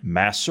is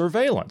mass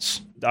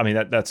surveillance. I mean,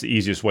 that's the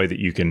easiest way that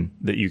you can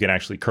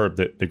actually curb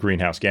the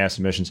greenhouse gas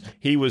emissions.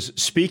 He was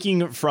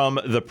speaking from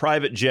the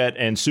private jet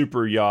and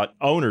super yacht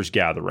owners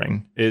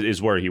gathering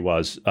is where he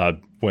was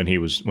when he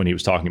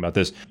was talking about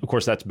this. Of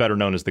course, that's better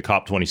known as the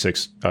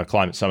COP26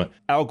 climate summit.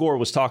 Al Gore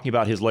was talking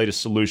about his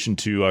latest solution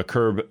to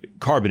curb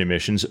carbon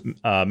emissions: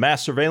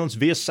 mass surveillance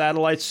via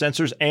satellites,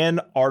 sensors, and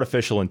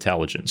artificial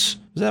intelligence.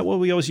 Is that what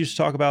we always used to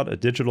talk about? A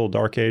digital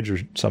dark age or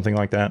something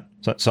like that?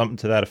 Something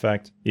to that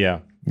effect?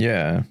 Yeah.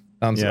 Yeah.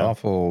 Sounds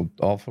awful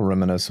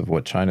reminiscent of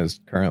what China's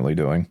currently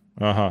doing.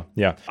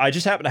 Yeah. I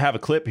just happen to have a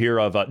clip here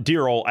of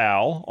dear old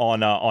Al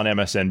on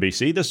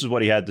MSNBC. This is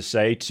what he had to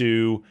say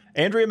to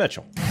Andrea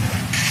Mitchell.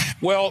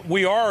 Well,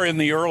 we are in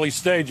the early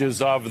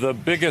stages of the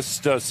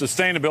biggest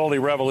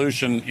sustainability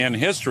revolution in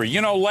history.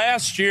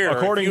 Last year,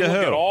 according to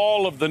look at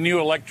all of the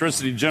new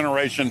electricity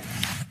generation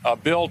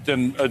built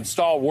and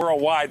installed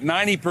worldwide,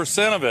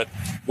 90% of it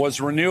was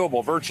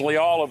renewable, virtually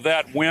all of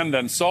that wind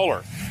and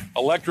solar.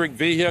 Electric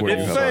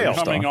vehicles are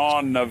coming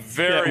on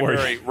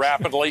very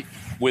rapidly.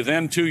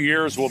 Within 2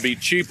 years, will be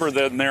cheaper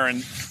than their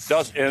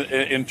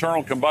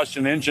internal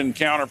combustion engine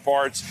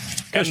counterparts.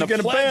 And the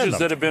pledges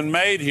that have been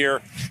made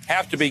here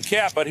have to be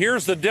kept. But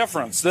here's the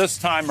difference this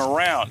time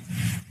around.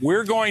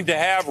 We're going to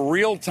have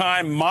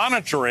real-time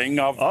monitoring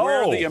of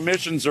where the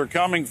emissions are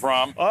coming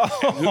from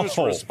and who's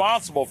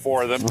responsible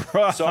for them.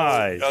 Right.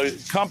 So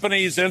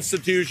companies,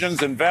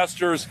 institutions,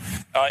 investors,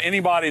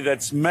 anybody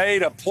that's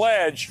made a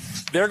pledge,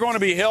 they're going to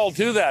be held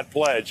to that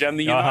pledge. And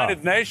the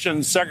United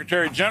Nations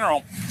Secretary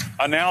General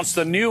announced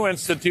a new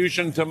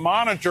institution to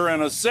monitor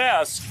and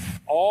assess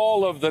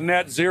all of the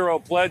net zero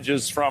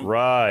pledges from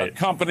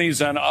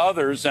companies and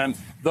others. And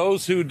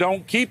those who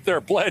don't keep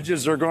their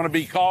pledges are going to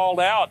be called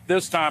out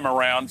this time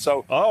around.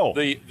 So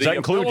the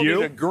ability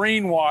to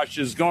greenwash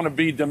is going to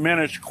be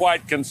diminished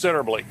quite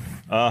considerably.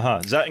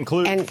 Does that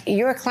include? And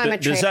you're a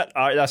climate change.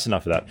 That's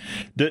enough of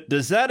that.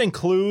 Does that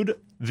include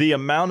the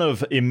amount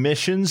of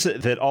emissions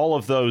that all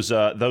of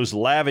those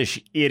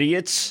lavish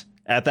idiots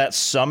at that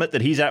summit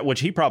that he's at,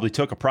 which he probably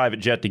took a private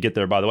jet to get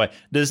there, by the way,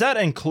 does that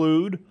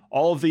include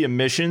all of the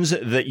emissions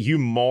that you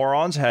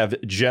morons have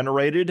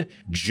generated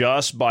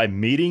just by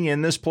meeting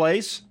in this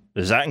place?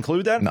 Does that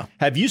include that? No.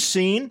 Have you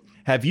seen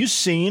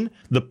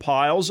the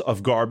piles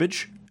of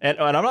garbage? And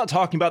I'm not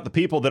talking about the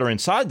people that are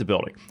inside the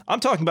building. I'm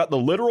talking about the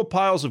literal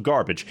piles of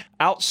garbage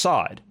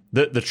outside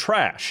the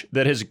trash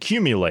that has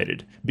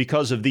accumulated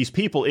because of these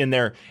people in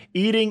there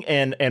eating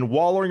and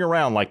wallowing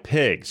around like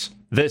pigs.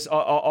 This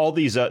all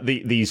these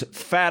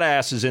fat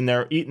asses in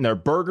there eating their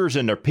burgers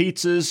and their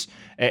pizzas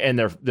and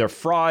their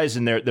fries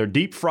and their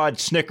deep fried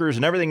Snickers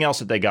and everything else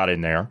that they got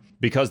in there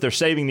because they're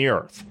saving the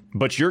earth.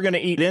 But you're going to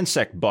eat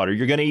insect butter.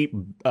 You're going to eat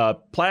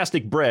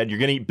plastic bread. You're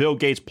going to eat Bill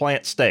Gates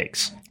plant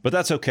steaks. But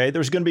that's okay.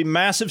 There's going to be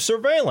massive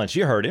surveillance.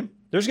 You heard him.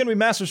 There's going to be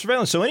massive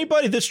surveillance. So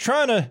anybody that's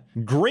trying to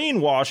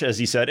greenwash, as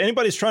he said,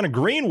 anybody's trying to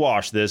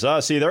greenwash this,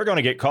 they're going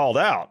to get called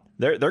out.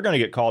 They're going to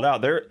get called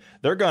out.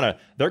 They're going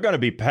to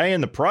be paying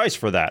the price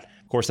for that.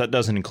 Of course, that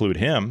doesn't include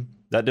him.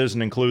 That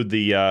doesn't include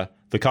the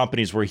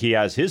companies where he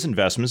has his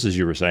investments, as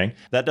you were saying.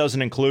 That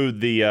doesn't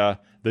include the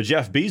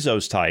Jeff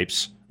Bezos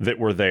types that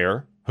were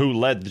there who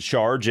led the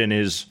charge in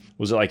his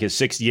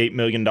 $68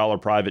 million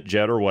private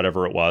jet or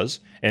whatever it was,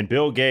 and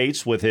Bill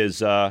Gates with his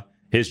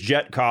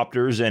jet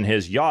copters and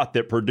his yacht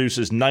that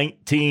produces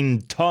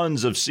 19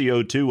 tons of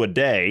CO2 a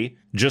day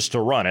just to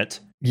run it.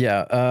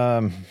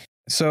 Yeah.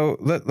 So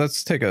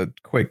let's take a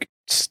quick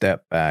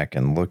step back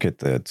and look at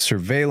the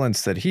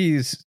surveillance that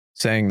he's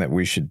saying that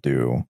we should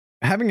do.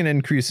 Having an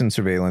increase in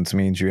surveillance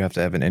means you have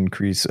to have an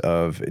increase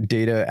of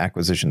data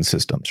acquisition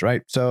systems,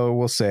 right? So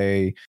we'll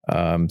say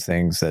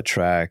things that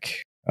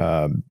track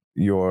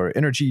your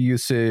energy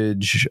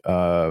usage,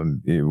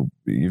 your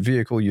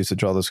vehicle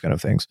usage, all those kind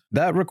of things.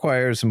 That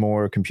requires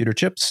more computer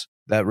chips.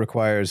 That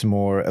requires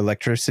more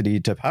electricity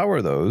to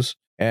power those.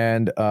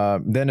 And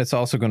then it's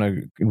also going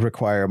to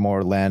require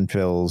more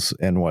landfills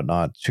and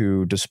whatnot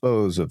to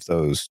dispose of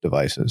those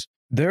devices.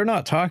 They're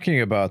not talking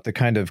about the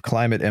kind of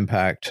climate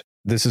impact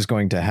this is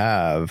going to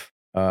have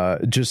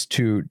just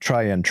to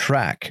try and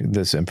track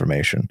this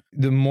information.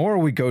 The more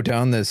we go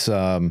down this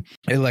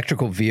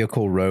electrical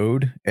vehicle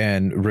road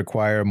and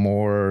require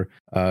more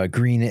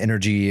green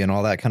energy and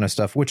all that kind of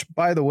stuff, which,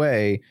 by the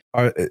way,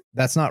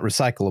 that's not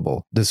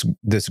recyclable.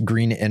 This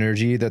green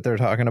energy that they're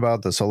talking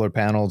about, the solar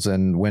panels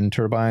and wind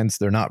turbines,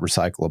 they're not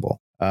recyclable.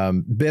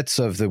 Bits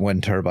of the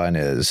wind turbine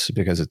is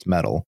because it's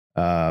metal,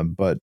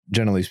 but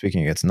generally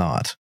speaking, it's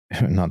not.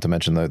 Not to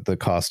mention the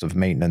cost of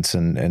maintenance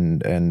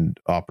and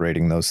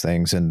operating those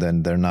things, and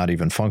then they're not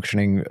even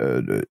functioning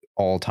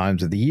all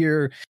times of the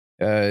year.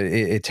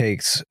 It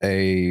takes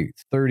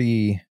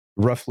roughly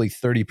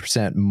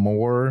 30%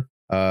 more.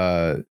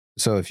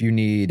 So if you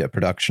need a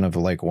production of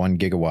like 1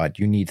 gigawatt,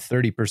 you need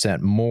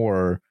 30%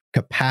 more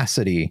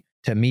capacity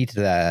to meet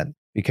that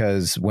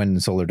because wind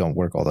and solar don't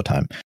work all the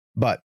time.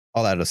 But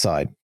all that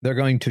aside, they're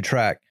going to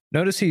track.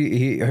 Notice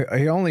he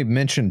only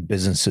mentioned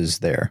businesses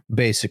there,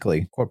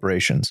 basically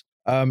corporations.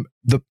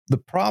 The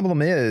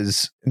problem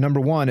is,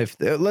 number one, if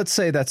let's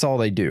say that's all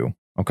they do,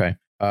 okay,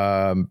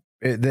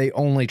 they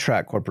only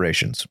track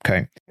corporations.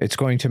 Okay, it's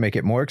going to make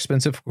it more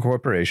expensive for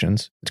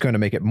corporations. It's going to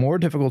make it more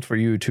difficult for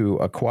you to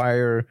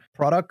acquire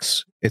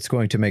products. It's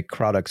going to make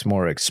products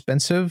more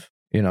expensive.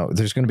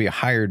 There's going to be a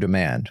higher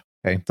demand.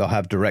 Okay, they'll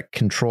have direct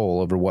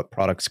control over what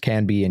products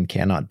can be and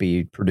cannot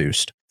be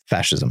produced.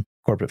 Fascism,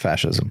 corporate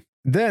fascism.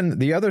 Then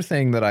the other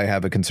thing that I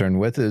have a concern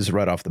with is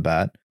right off the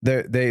bat,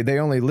 they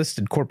only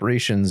listed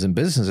corporations and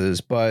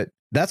businesses, but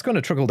that's going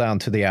to trickle down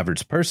to the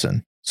average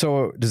person.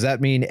 So does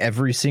that mean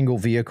every single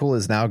vehicle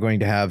is now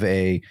going to have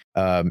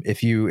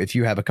if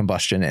you have a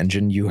combustion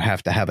engine, you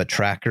have to have a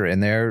tracker in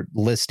there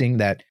listing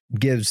that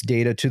gives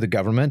data to the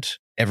government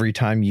every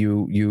time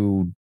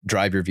you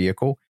drive your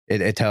vehicle?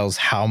 It tells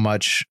how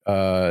much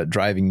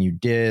driving you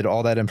did,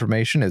 all that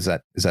information. Is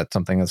that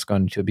something that's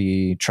going to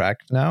be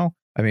tracked now?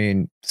 I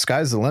mean,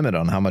 sky's the limit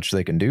on how much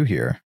they can do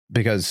here,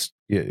 because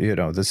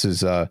this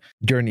is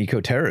you're an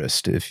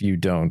eco-terrorist if you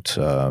don't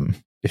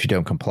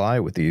comply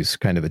with these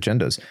kind of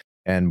agendas.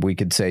 And we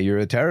could say you're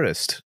a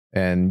terrorist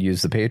and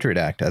use the Patriot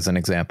Act as an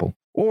example,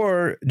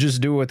 or just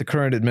do what the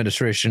current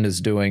administration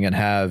is doing and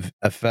have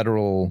a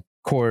federal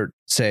court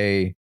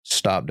say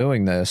stop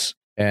doing this,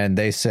 and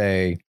they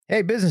say,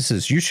 hey,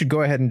 businesses, you should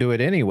go ahead and do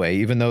it anyway,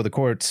 even though the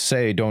courts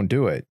say don't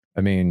do it.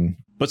 I mean.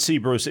 But see,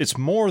 Bruce, it's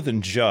more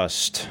than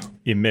just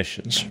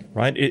emissions,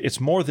 right? It's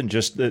more than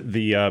just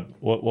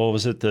what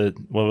was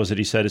it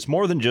he said? It's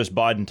more than just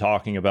Biden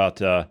talking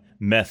about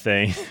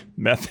methane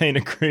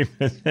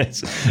agreement.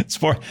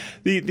 It's more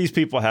these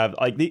people have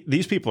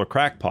these people are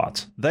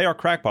crackpots. They are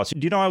crackpots.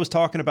 Do you know I was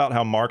talking about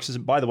how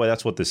Marxism? By the way,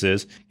 that's what this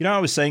is. I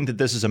was saying that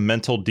this is a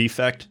mental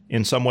defect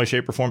in some way,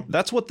 shape, or form.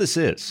 That's what this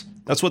is.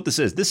 That's what this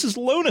is. This is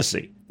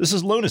lunacy. This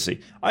is lunacy.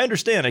 I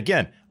understand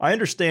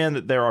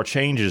that there are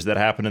changes that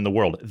happen in the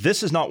world.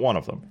 This is not one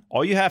of them.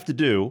 All you have to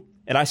do,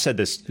 and I said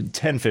this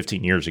 10,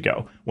 15 years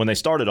ago when they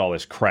started all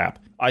this crap.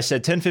 I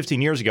said 10, 15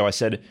 years ago,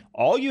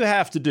 all you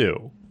have to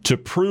do to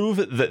prove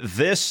that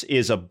this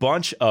is a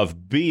bunch of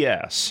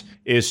BS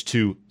is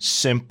to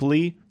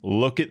simply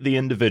look at the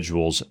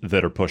individuals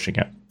that are pushing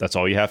it. That's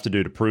all you have to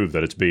do to prove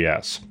that it's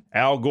BS.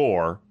 Al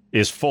Gore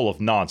is full of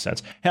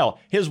nonsense. Hell,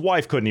 his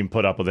wife couldn't even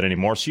put up with it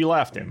anymore, so she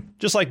left him.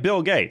 Just like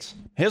Bill Gates.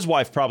 His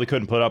wife probably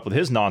couldn't put up with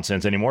his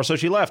nonsense anymore, so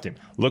she left him.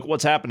 Look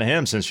what's happened to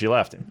him since she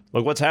left him.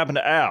 Look what's happened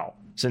to Al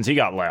since he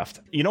got left.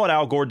 You know what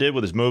Al Gore did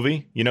with his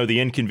movie? The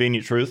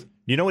Inconvenient Truth?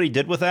 You know what he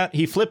did with that?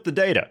 He flipped the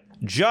data.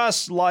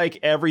 Just like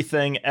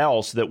everything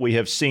else that we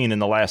have seen in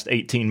the last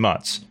 18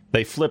 months.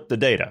 They flipped the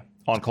data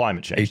on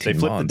climate change. They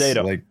flipped the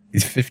data. Like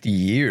 50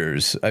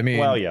 years. I mean,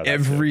 well, yeah,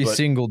 every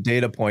single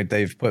data point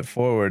they've put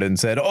forward and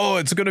said, oh,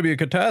 it's going to be a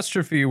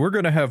catastrophe. We're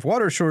going to have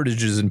water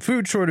shortages and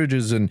food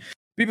shortages and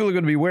people are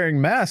going to be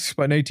wearing masks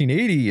by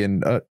 1980.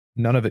 And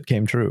none of it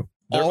came true.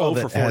 They're all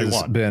 0 of for it 41.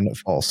 has been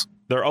false.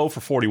 They're 0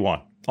 for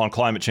 41 on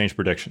climate change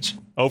predictions.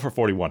 0 for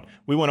 41.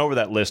 We went over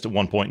that list at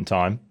one point in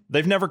time.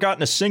 They've never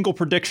gotten a single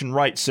prediction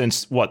right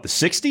since, what, the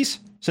 60s?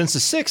 Since the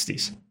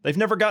 60s. They've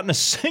never gotten a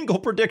single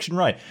prediction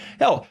right.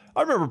 Hell,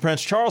 I remember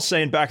Prince Charles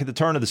saying back at the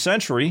turn of the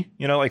century,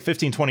 like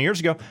 15, 20 years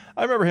ago,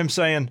 I remember him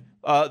saying,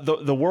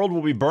 the world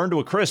will be burned to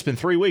a crisp in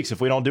 3 weeks if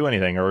we don't do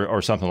anything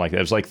or something like that.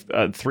 It was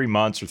like 3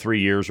 months or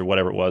 3 years or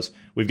whatever it was.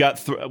 We've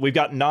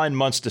got 9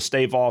 months to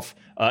stave off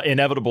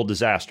inevitable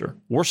disaster.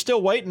 We're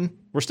still waiting.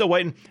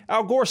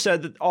 Al Gore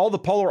said that all the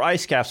polar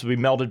ice caps would be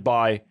melted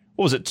by,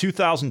 what was it,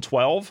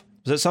 2012?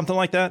 Was it something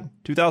like that?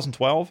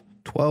 2012?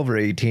 12 or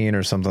 18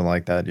 or something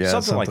like that. Yeah,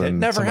 something like that.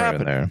 Never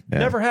happened. Yeah.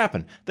 Never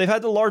happened. They've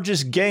had the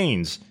largest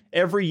gains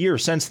every year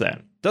since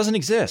then. Doesn't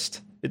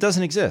exist. It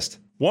doesn't exist.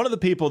 One of the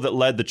people that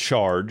led the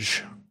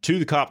charge to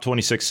the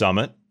COP26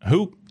 summit,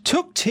 who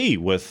took tea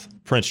with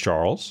Prince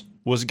Charles,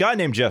 was a guy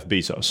named Jeff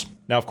Bezos.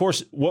 Now, of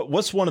course,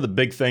 what's one of the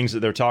big things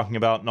that they're talking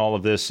about in all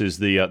of this is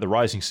the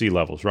rising sea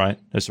levels, right?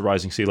 It's the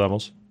rising sea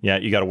levels. Yeah,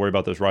 you got to worry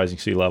about those rising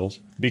sea levels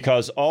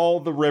because all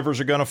the rivers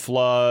are going to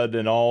flood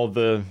and all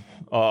the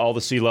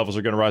sea levels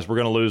are going to rise. We're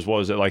going to lose, what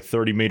was it, like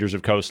 30 meters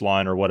of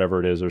coastline or whatever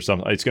it is or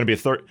something. It's going to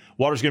be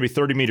water's going to be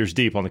 30 meters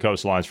deep on the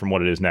coastlines from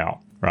what it is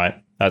now, right?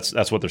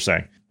 That's what they're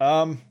saying.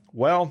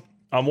 Well,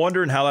 I'm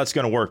wondering how that's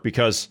going to work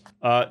because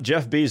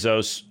Jeff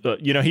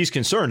Bezos, he's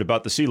concerned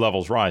about the sea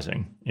levels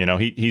rising.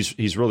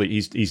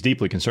 He's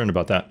deeply concerned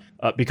about that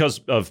because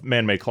of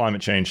man-made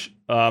climate change.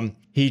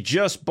 He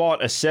just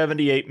bought a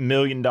 $78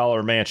 million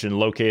mansion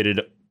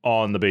located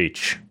on the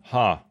beach.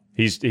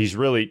 He's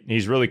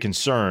really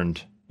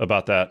concerned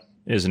about that,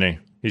 isn't he?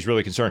 He's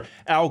really concerned.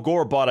 Al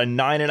Gore bought a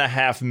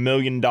 $9.5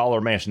 million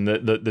mansion.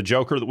 The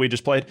Joker that we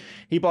just played,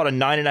 he bought a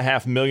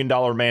 $9.5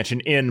 million mansion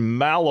in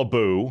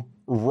Malibu,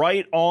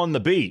 right on the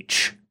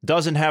beach.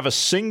 Doesn't have a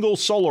single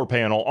solar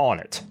panel on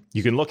it.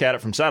 You can look at it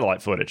from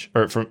satellite footage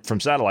or from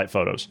satellite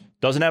photos.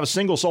 Doesn't have a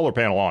single solar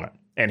panel on it.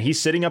 And he's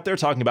sitting up there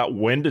talking about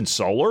wind and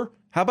solar.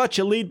 How about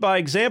you lead by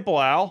example,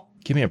 Al?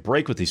 Give me a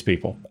break with these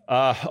people.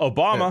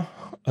 Obama,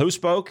 who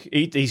spoke?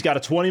 He's got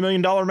a $20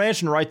 million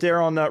mansion right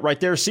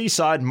there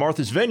seaside,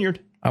 Martha's Vineyard.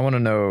 I want to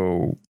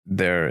know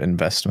their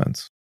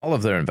investments, all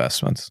of their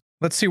investments.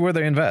 Let's see where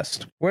they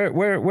invest.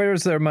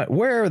 Where's their money?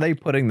 Where are they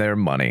putting their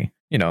money?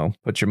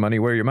 Put your money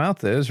where your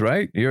mouth is,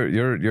 right?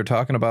 You're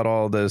talking about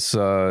all this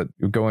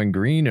going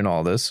green and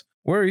all this.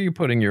 Where are you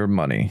putting your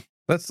money?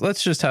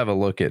 Let's just have a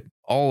look at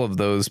all of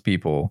those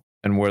people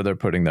and where they're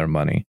putting their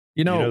money.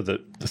 The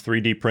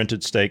 3D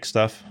printed steak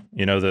stuff.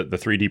 The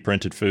 3D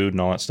printed food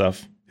and all that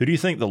stuff. Who do you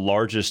think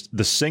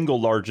the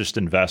single largest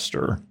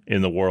investor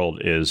in the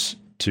world is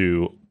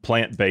to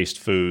plant-based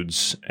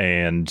foods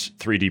and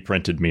 3D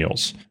printed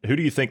meals? Who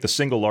do you think the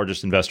single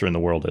largest investor in the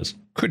world is?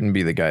 Couldn't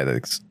be the guy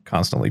that's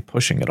constantly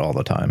pushing it all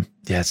the time.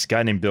 Yeah, it's a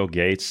guy named Bill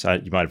Gates.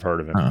 You might have heard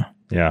of him. Huh.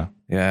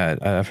 Yeah,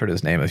 I've heard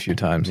his name a few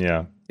times.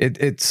 Yeah,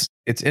 it's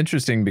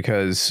interesting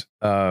because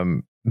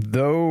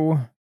though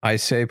I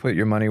say put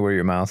your money where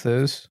your mouth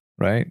is,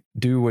 right?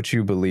 Do what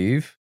you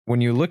believe.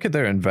 When you look at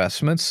their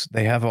investments,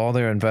 they have all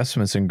their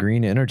investments in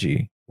green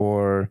energy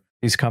or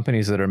these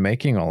companies that are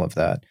making all of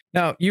that.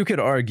 Now, you could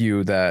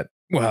argue that,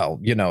 well,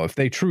 if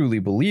they truly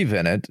believe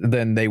in it,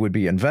 then they would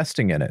be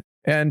investing in it.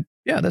 And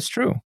yeah, that's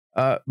true.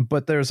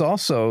 But there's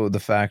also the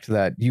fact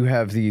that you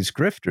have these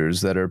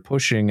grifters that are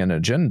pushing an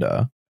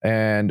agenda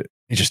and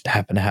they just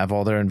happen to have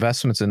all their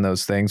investments in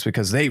those things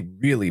because they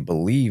really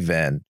believe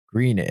in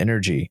green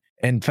energy.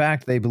 In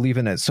fact, they believe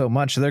in it so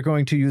much, they're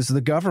going to use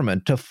the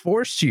government to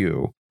force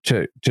you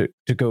to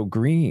go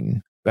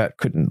green. That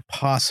couldn't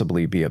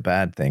possibly be a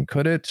bad thing,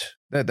 could it?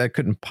 That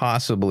couldn't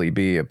possibly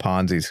be a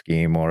Ponzi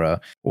scheme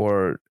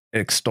or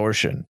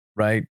extortion,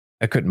 right?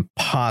 It couldn't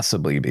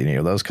possibly be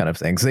those kind of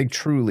things. They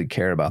truly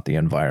care about the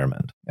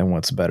environment and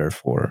what's better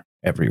for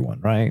everyone,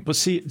 right? But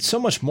see, it's so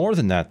much more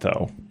than that,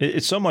 though.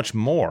 It's so much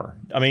more.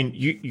 I mean,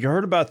 you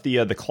heard about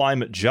the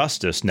climate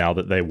justice now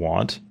that they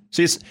want.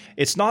 See,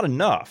 it's not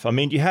enough. I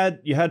mean, you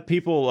had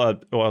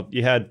people. What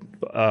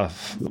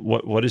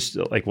is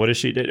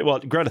she? Well,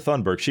 Greta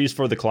Thunberg. She's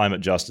for the climate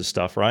justice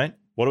stuff, right?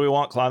 What do we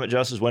want? Climate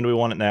justice. When do we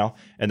want it now?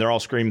 And they're all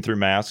screaming through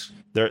masks.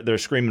 They're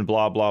screaming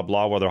blah blah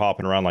blah while they're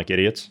hopping around like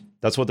idiots.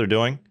 That's what they're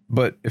doing.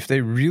 But if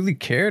they really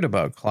cared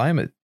about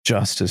climate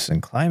justice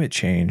and climate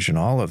change and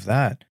all of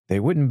that, they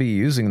wouldn't be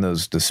using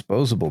those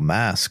disposable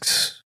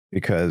masks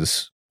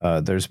because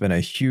there's been a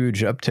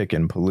huge uptick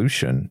in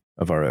pollution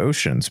of our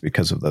oceans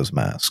because of those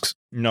masks.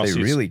 No, if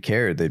they really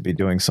cared, they'd be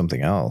doing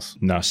something else.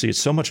 No, see, it's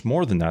so much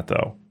more than that,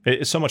 though.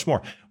 It's so much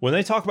more. When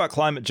they talk about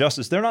climate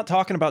justice, they're not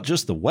talking about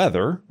just the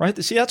weather,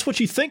 right? See, that's what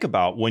you think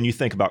about when you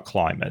think about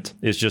climate.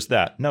 It's just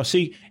that. No,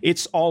 see,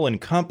 it's all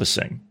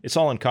encompassing. It's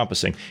all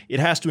encompassing. It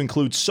has to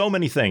include so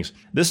many things.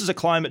 This is a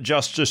climate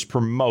justice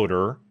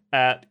promoter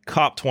at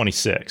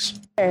COP26.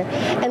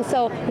 And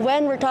so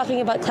when we're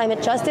talking about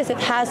climate justice, it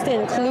has to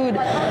include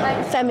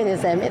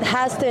feminism. It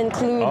has to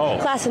include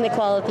class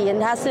inequality, and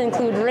it has to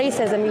include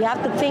racism. We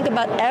have to think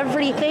about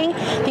everything,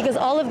 because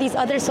all of these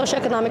other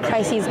socioeconomic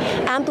crises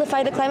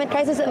amplify the climate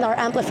crisis and are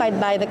amplified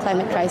by the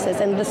climate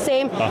crisis. And the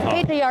same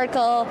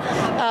patriarchal,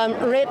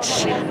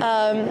 rich,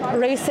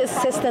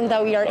 racist system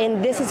that we are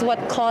in, this is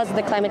what caused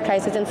the climate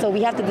crisis. And so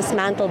we have to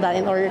dismantle that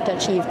in order to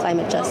achieve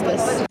climate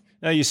justice.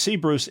 Now, you see,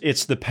 Bruce,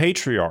 it's the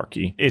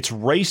patriarchy, it's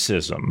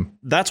racism.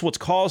 That's what's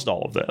caused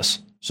all of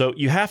this. So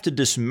you have to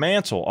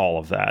dismantle all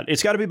of that.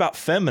 It's got to be about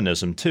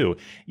feminism, too.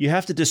 You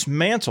have to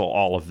dismantle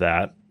all of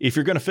that if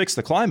you're going to fix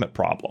the climate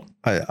problem.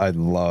 I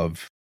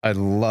love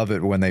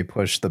it when they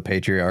push the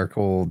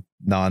patriarchal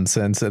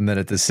nonsense, and then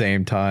at the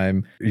same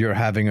time you're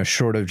having a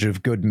shortage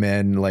of good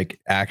men, like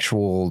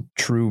actual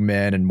true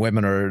men, and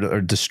women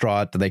are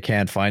distraught that they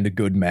can't find a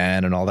good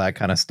man and all that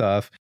kind of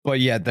stuff. But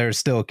yet they're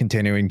still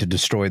continuing to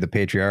destroy the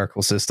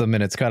patriarchal system,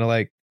 and it's kind of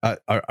like,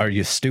 are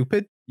you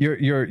stupid?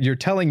 You're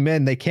telling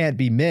men they can't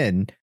be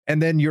men,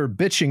 and then you're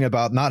bitching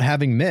about not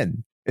having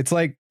men. It's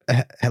like,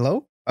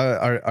 hello,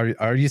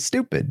 are you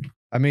stupid?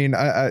 I mean,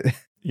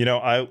 You know,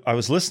 I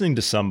was listening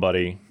to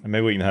somebody, and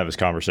maybe we can have this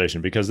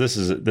conversation because this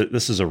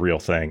is a real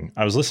thing.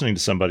 I was listening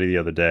to somebody the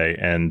other day,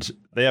 and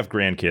they have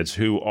grandkids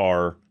who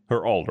are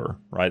older,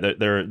 right?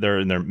 They're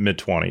in their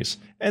mid-20s.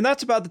 And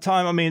that's about the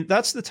time, I mean,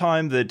 that's the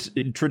time that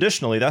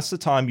traditionally, that's the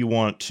time you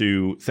want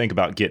to think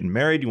about getting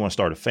married. You want to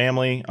start a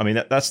family. I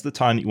mean, that's the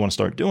time that you want to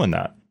start doing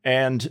that.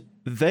 And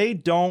they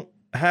don't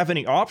have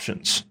any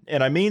options.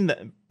 And I mean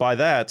that by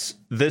that,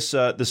 this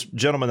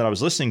gentleman that I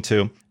was listening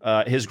to,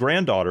 his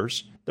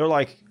granddaughters, they're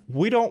like,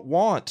 we don't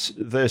want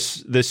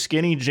this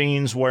skinny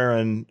jeans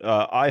wearing,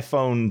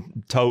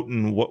 iPhone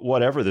toting,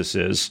 whatever this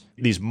is,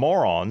 these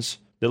morons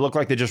that look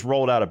like they just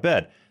rolled out of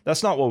bed.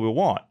 That's not what we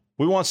want.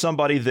 We want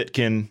somebody that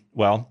can,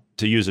 well,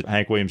 to use it,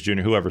 Hank Williams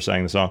Jr., whoever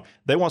sang the song,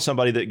 they want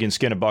somebody that can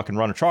skin a buck and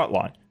run a trot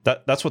line.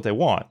 That's what they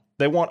want.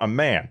 They want a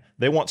man.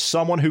 They want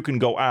someone who can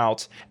go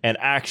out and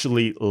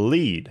actually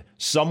lead,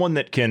 someone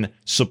that can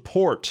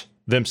support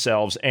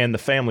themselves and the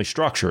family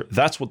structure.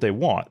 That's what they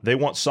want. They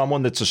want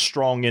someone that's a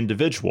strong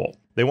individual.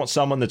 They want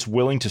someone that's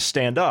willing to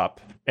stand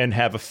up and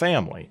have a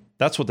family.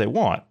 That's what they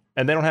want.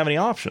 And they don't have any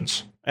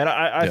options. And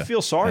I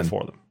feel sorry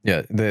for them.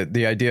 Yeah,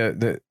 the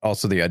idea,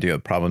 also the idea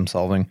of problem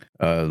solving,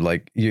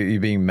 like you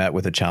being met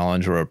with a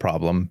challenge or a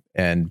problem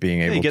and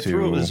being able to get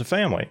through it as a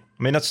family.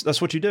 I mean,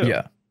 that's what you do.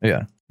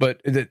 Yeah.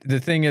 But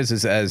the thing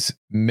is as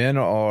men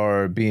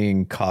are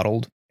being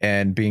coddled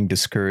and being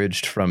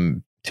discouraged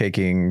from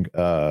taking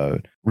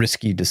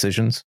risky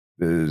decisions.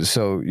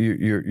 So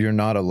you're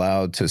not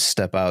allowed to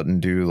step out and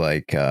do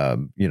like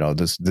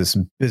this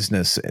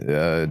business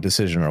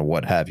decision or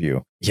what have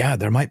you. Yeah,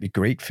 there might be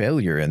great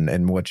failure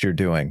in what you're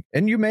doing,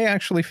 and you may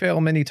actually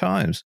fail many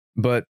times.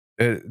 But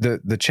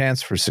the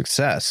chance for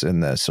success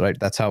in this, right?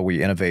 That's how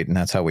we innovate, and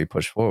that's how we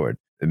push forward.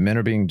 Men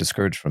are being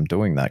discouraged from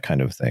doing that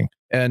kind of thing,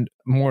 and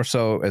more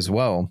so as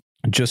well,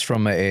 just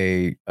from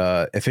a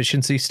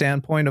efficiency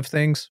standpoint of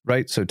things,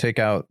 right? So take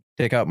out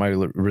my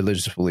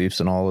religious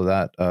beliefs and all of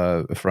that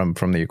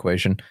from the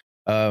equation.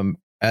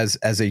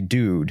 As a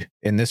dude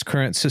in this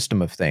current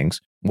system of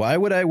things, why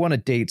would I want to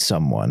date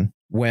someone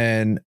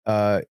when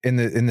in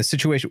the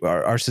situation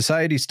our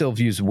society still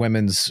views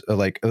women's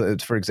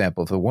for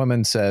example, if a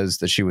woman says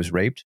that she was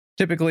raped,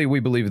 typically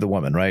we believe the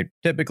woman, right?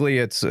 Typically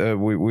it's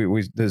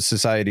the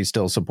society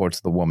still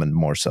supports the woman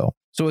more so.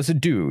 So as a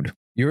dude,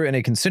 you're in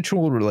a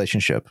consensual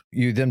relationship,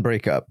 you then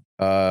break up.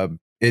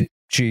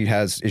 She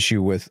has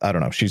issue with, I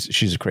don't know,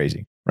 she's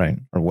crazy, right?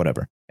 Or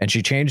whatever. And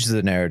she changes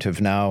the narrative.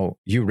 Now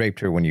you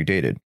raped her when you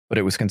dated, but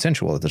it was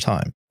consensual at the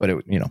time, but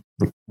it,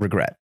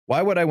 regret.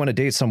 Why would I want to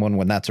date someone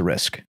when that's a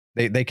risk?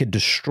 They could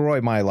destroy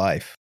my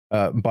life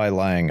by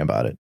lying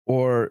about it.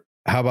 Or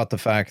how about the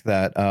fact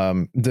that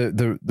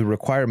the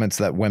requirements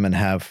that women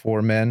have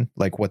for men,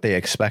 like what they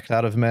expect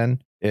out of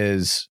men,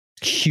 is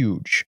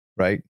huge,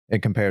 right?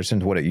 In comparison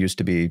to what it used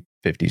to be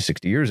 50,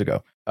 60 years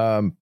ago.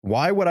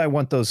 Why would I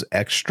want those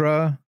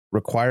extra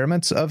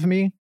requirements of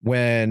me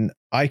when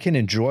I can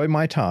enjoy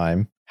my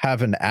time,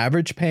 have an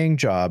average paying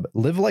job,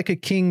 live like a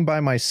king by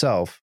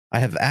myself? I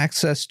have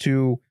access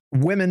to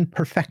women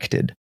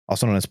perfected,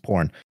 also known as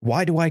porn.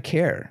 Why do I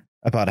care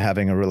about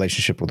having a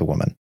relationship with a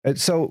woman?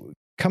 So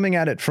coming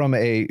at it from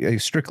a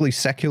strictly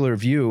secular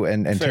view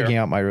and taking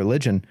out my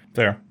religion,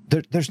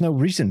 there's no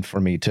reason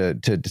for me to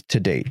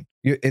date.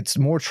 It's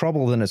more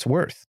trouble than it's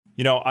worth.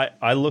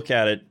 I look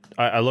at it.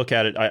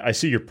 I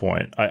see your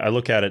point. I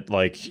look at it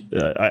like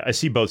I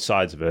see both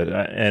sides of it,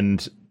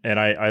 and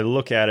I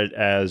look at it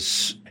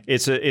as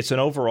it's an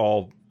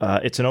overall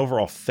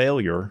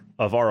failure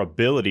of our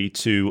ability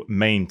to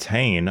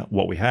maintain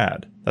what we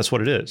had. That's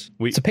what it is.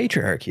 It's a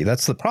patriarchy.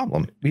 That's the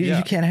problem.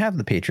 You can't have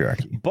the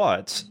patriarchy.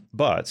 But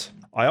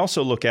I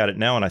also look at it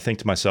now and I think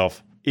to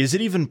myself, is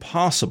it even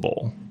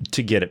possible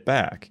to get it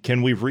back?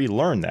 Can we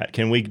relearn that?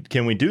 Can we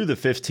do the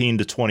 15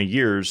 to 20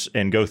 years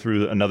and go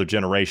through another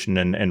generation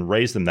and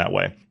raise them that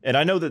way? And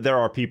I know that there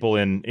are people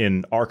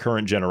in our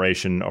current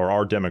generation or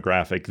our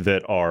demographic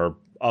that are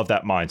of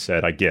that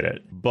mindset. I get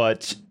it.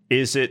 But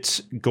is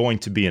it going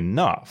to be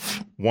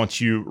enough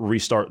once you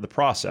restart the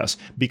process?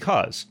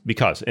 Because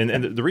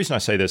and the reason I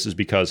say this is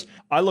because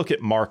I look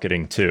at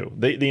marketing too.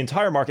 The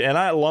entire market, and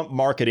I lump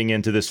marketing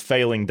into this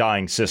failing,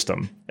 dying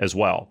system as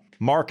well.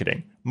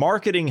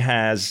 Marketing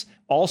has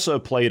also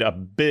played a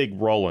big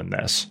role in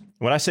this.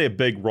 When I say a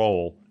big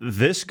role,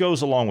 this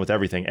goes along with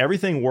everything.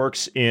 Everything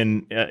works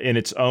in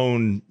its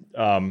own,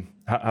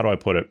 how do I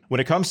put it? When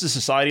it comes to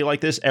society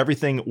like this,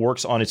 everything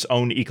works on its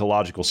own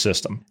ecological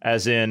system.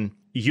 As in,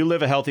 you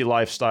live a healthy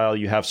lifestyle,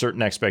 you have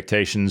certain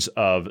expectations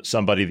of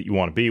somebody that you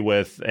want to be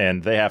with,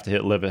 and they have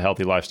to live a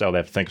healthy lifestyle. They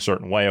have to think a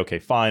certain way. Okay,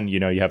 fine.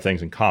 You have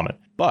things in common.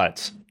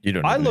 But you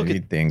don't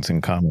need things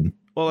in common.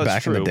 Well, that's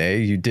back true. in the day,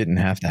 you didn't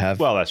have to have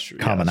that's true.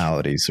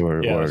 commonalities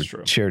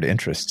or shared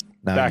interests.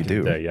 Now back you do.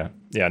 In the day,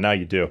 yeah, now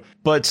you do.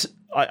 But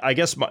I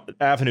guess my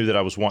avenue that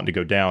I was wanting to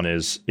go down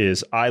is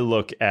I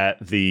look at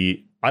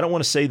I don't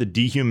want to say the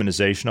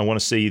dehumanization. I want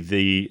to say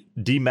the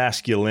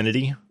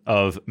demasculinity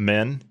of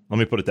men. Let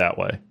me put it that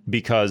way,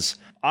 because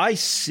I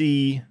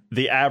see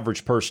the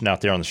average person out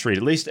there on the street,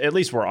 at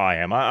least where I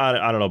am.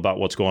 I don't know about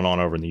what's going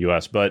on over in the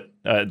U.S., but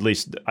at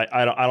least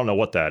I don't know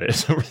what that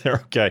is over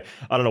there. Okay,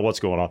 I don't know what's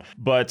going on,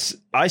 but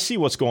I see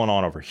what's going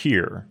on over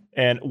here.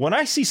 And when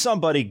I see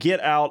somebody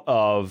get out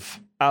of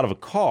a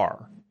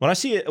car, when I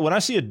see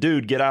a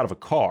dude get out of a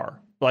car.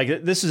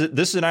 Like this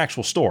is an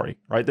actual story,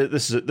 right?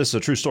 This is a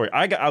true story.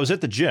 I was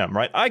at the gym,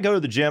 right? I go to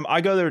the gym. I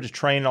go there to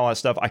train and all that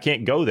stuff. I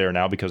can't go there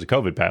now because of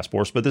COVID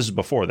passports, but this is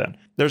before then.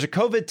 There's a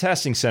COVID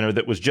testing center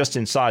that was just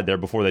inside there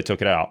before they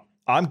took it out.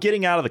 I'm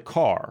getting out of the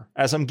car.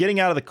 As I'm getting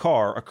out of the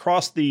car,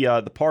 across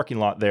the parking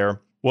lot there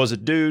was a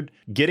dude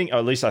or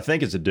at least I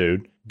think it's a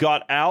dude,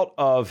 got out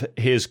of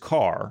his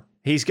car.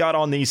 He's got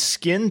on these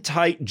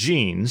skin-tight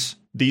jeans,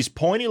 these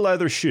pointy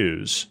leather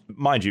shoes.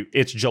 Mind you,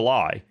 it's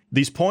July.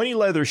 These pointy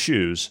leather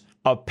shoes,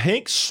 a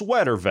pink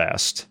sweater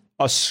vest,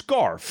 a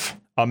scarf,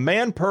 a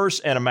man purse,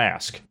 and a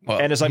mask. Well,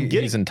 and as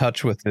he's in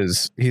touch with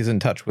his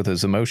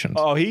emotions.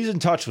 Oh, he's in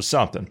touch with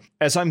something.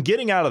 As I'm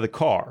getting out of the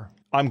car,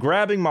 I'm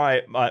grabbing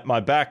my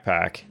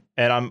backpack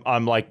and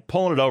I'm like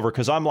pulling it over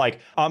because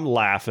I'm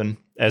laughing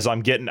as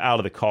I'm getting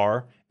out of the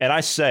car, and I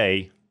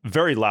say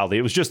very loudly,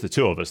 it was just the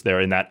two of us there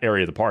in that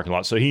area of the parking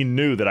lot, so he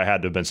knew that I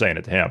had to have been saying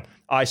it to him.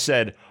 I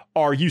said,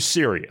 "Are you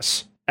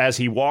serious?" As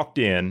he walked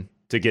in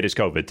to get his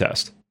COVID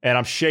test. And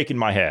I'm shaking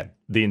my head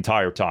the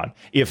entire time.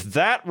 If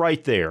that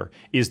right there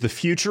is the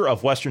future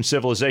of Western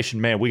civilization,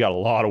 man, we got a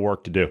lot of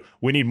work to do.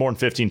 We need more than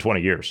 15, 20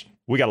 years.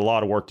 We got a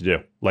lot of work to do,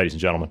 ladies and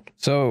gentlemen.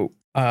 So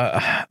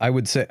I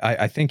would say,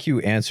 I think you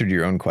answered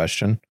your own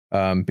question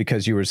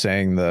because you were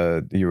saying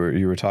you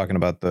were talking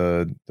about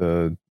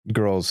the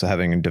girls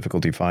having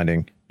difficulty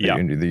finding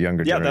the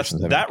younger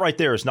generations. That right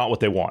there is not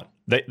what they want.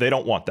 They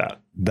don't want that.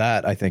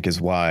 That I think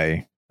is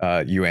why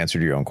you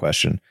answered your own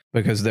question,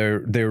 because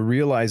they're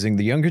realizing,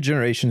 the younger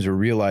generations are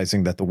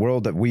realizing that the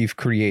world that we've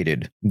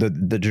created,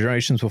 the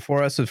generations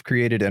before us have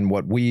created, and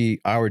what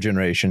our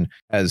generation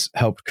has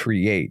helped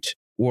create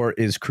or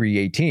is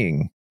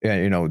creating,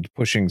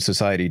 pushing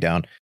society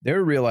down.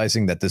 They're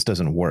realizing that this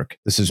doesn't work.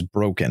 This is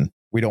broken.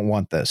 We don't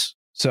want this.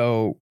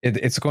 So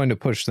it's going to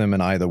push them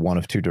in either one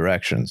of two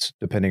directions,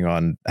 depending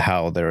on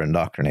how they're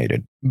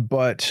indoctrinated.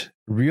 But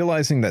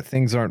realizing that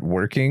things aren't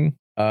working,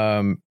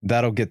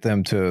 that'll get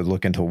them to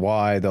look into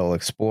why. They'll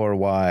explore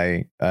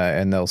why,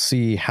 and they'll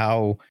see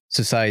how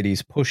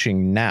society's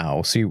pushing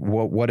now, see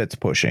what it's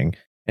pushing,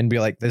 and be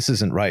like, this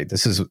isn't right.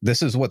 This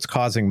is what's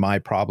causing my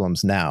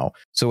problems now.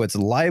 So it's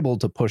liable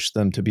to push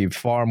them to be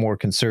far more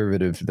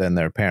conservative than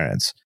their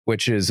parents,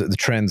 which is the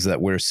trends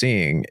that we're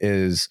seeing.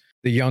 Is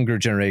the younger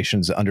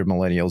generations under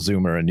Millennial,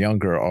 Zoomer, and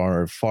younger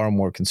are far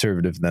more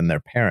conservative than their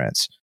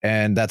parents.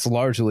 And that's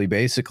largely,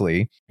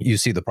 basically, you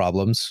see the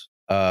problems.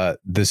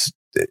 This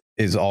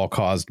is all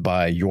caused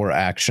by your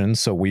actions,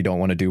 so we don't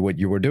want to do what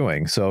you were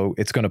doing. So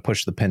it's going to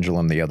push the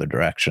pendulum the other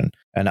direction.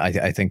 And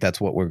I think that's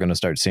what we're going to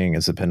start seeing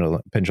as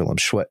the pendulum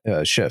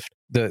shift.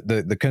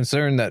 The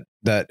concern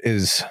that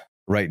is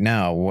right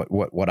now,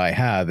 what I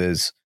have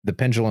is the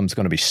pendulum's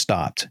going to be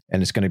stopped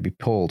and it's going to be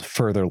pulled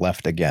further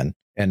left again.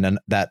 And then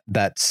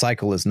that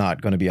cycle is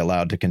not going to be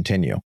allowed to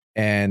continue.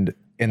 And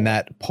in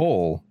that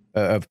pull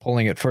of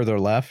pulling it further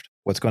left,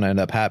 what's going to end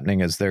up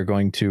happening is they're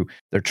trying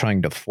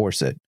to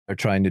force it. They're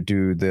trying to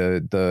do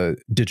the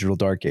digital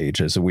dark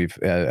age as we've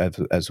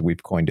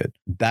coined it.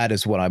 That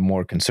is what I'm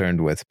more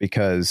concerned with,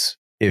 because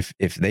if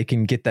they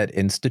can get that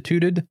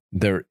instituted,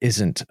 there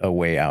isn't a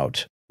way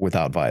out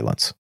without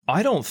violence.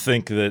 I don't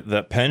think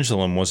that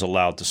pendulum was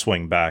allowed to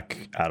swing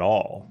back at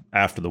all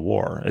after the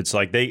war. It's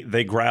like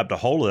they grabbed a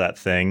hold of that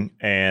thing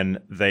and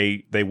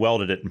they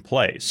welded it in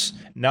place.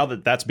 Now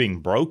that that's being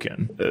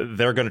broken,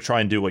 they're going to try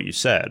and do what you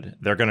said.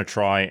 They're going to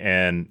try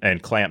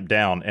and clamp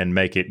down and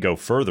make it go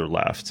further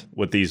left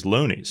with these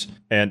loonies.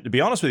 And to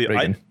be honest with you,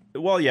 Reagan.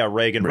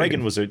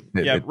 Reagan was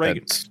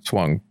Reagan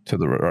swung to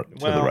the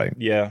right.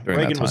 Yeah,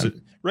 Reagan was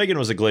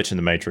a glitch in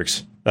the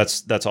Matrix.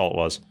 That's all it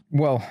was.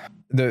 Well,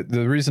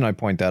 the reason I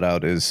point that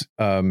out is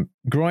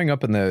growing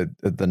up in the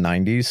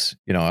 90s.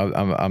 You know,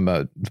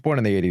 I'm born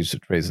in the 80s,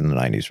 raised in the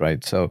 90s,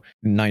 right? So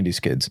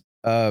 90s kids.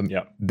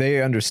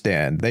 They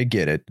understand, they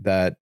get it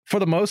that for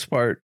the most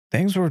part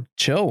things were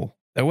chill.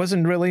 There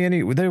wasn't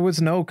really there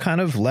was no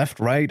kind of left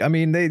right. I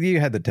mean, you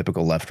had the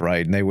typical left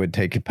right, and they would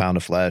take a pound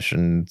of flesh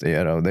and,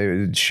 you know, they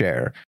would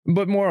share.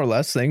 But more or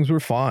less, things were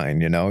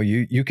fine. You know,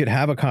 you could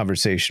have a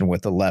conversation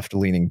with a left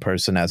leaning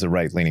person as a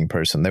right leaning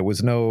person. There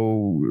was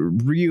no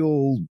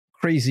real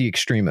crazy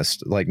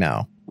extremist like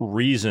now.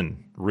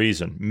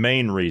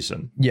 Main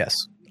reason.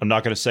 Yes. I'm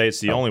not going to say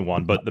it's the only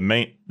one, but the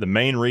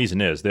main reason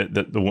is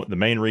the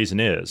main reason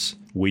is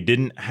we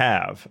didn't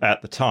have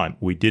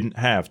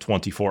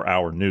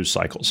 24-hour news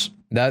cycles.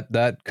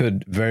 That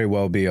could very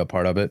well be a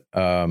part of it.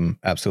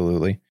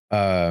 Absolutely.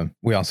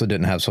 We also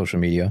didn't have social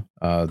media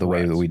the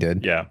way that we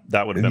did. Yeah,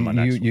 that would have been my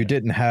next one. You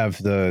didn't have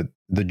the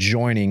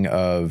joining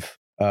of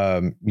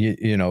Joe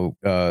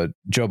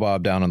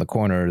Bob down in the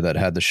corner that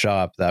had the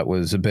shop that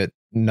was a bit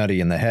nutty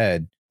in the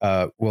head.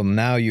 Well,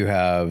 now you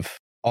have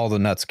all the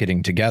nuts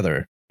getting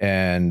together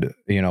and,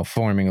 you know,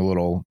 forming a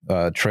little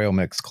trail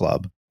mix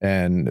club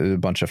and a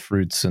bunch of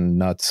fruits and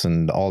nuts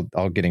and all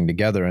getting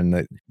together.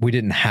 And we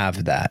didn't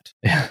have that.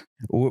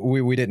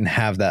 we didn't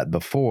have that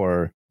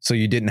before. So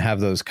you didn't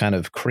have those kind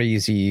of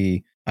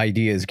crazy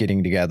ideas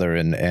getting together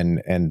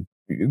and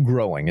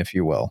growing, if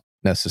you will,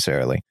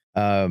 necessarily.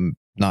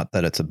 Not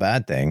that it's a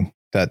bad thing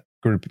that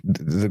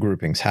the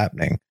grouping's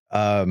happening.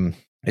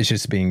 It's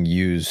just being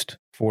used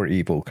for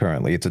evil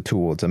currently. It's a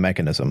tool, it's a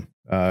mechanism,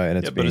 and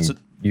it's being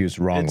used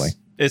wrongly.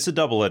 It's a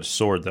double-edged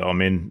sword, though. I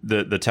mean,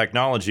 the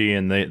technology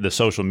and the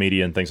social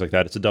media and things like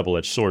that, it's a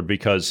double-edged sword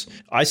because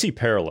I see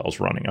parallels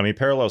running. I mean,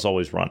 parallels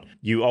always run.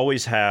 You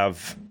always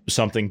have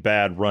something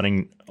bad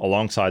running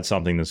alongside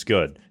something that's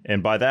good.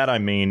 And by that, I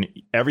mean,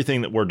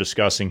 everything that we're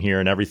discussing here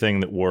and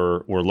everything that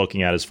we're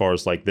looking at as far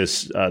as like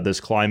this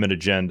climate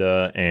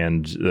agenda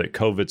and the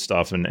COVID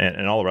stuff and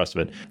all the rest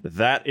of it,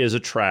 that is a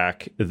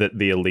track that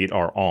the elite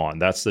are on.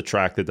 That's the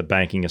track that the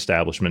banking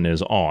establishment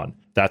is on.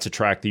 That's a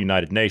track the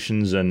United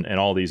Nations and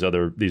all these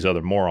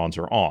other morons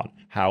are on.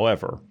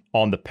 However,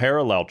 on the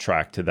parallel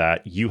track to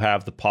that, you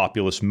have the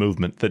populist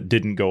movement that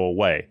didn't go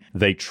away.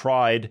 They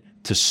tried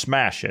to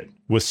smash it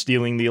with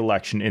stealing the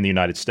election in the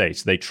United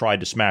States. They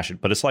tried to smash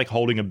it, but it's like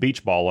holding a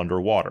beach ball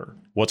underwater.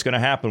 What's going to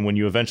happen when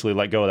you eventually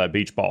let go of that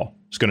beach ball?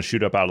 It's going to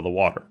shoot up out of the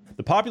water.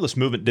 The populist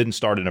movement didn't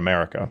start in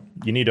America.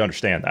 You need to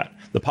understand that.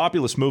 The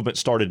populist movement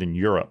started in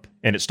Europe,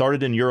 and it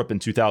started in Europe in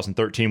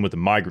 2013 with the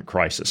migrant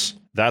crisis.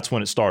 That's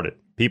when it started.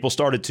 People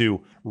started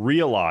to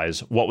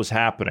realize what was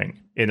happening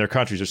in their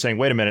countries. They're saying,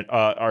 wait a minute,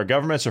 our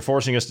governments are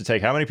forcing us to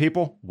take how many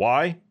people?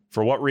 Why?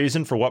 For what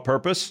reason? For what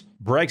purpose?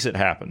 Brexit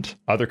happened.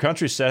 Other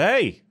countries said,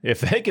 hey, if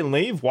they can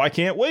leave, why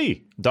can't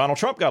we? Donald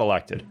Trump got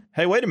elected.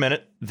 Hey, wait a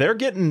minute. They're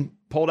getting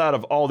pulled out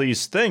of all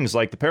these things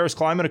like the Paris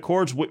Climate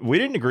Accords. We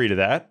didn't agree to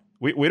that.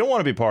 We don't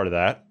want to be part of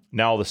that.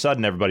 Now, all of a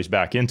sudden, everybody's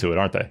back into it,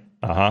 aren't they?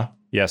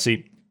 Yeah,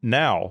 see,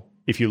 now,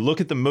 if you look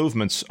at the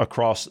movements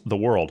across the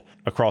world,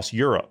 across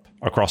Europe,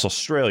 across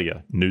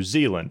Australia, New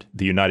Zealand,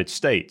 the United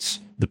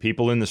States, the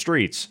people in the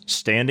streets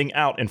standing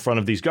out in front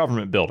of these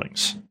government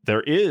buildings,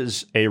 there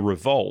is a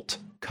revolt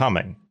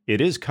coming.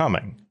 It is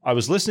coming. I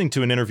was listening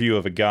to an interview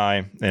of a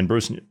guy, and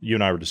Bruce, you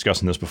and I were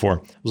discussing this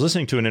before. I was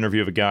listening to an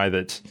interview of a guy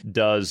that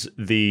does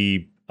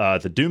the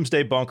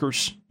doomsday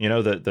bunkers. You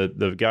know,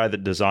 the guy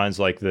that designs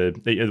like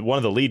one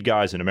of the lead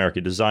guys in America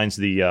designs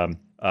the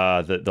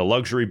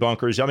luxury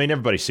bunkers. I mean,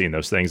 everybody's seen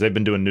those things. They've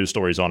been doing news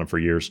stories on them for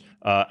years.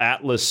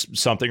 Atlas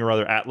something or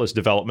other, Atlas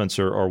Developments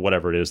or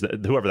whatever it is,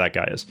 whoever that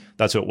guy is.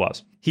 That's who it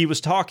was. He was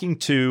talking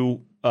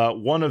to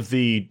one of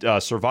the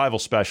survival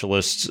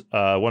specialists,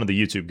 one of the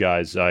YouTube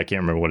guys. I can't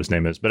remember what his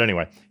name is. But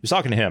anyway, he was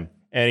talking to him,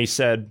 and he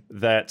said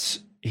that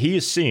he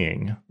is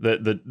seeing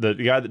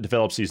the guy that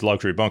develops these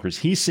luxury bunkers.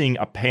 He's seeing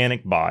a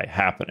panic buy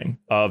happening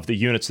of the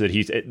units that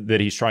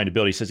he's trying to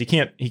build. He says he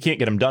can't get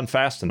them done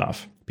fast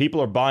enough. People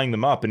are buying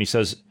them up, and he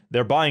says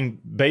they're buying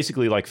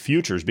basically like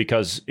futures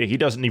because he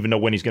doesn't even know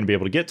when he's going to be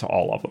able to get to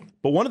all of them.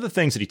 But one of the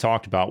things that he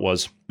talked about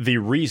was the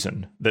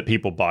reason that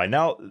people buy.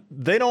 Now,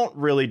 they don't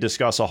really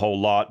discuss a whole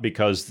lot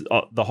because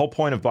the whole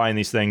point of buying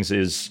these things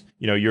is,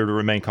 you know, you're to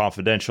remain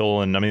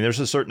confidential. And I mean,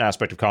 there's a certain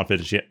aspect of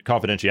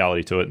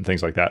confidentiality to it and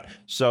things like that.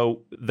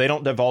 So they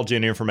don't divulge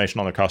any information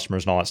on their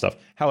customers and all that stuff.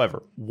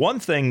 However, one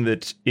thing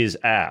that is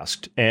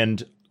asked,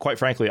 and quite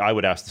frankly, I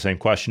would ask the same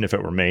question if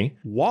it were me,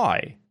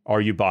 why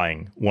are you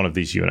buying one of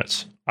these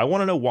units? I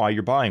want to know why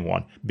you're buying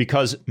one.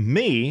 Because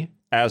me,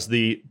 as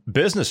the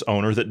business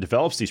owner that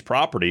develops these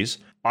properties,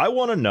 I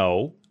want to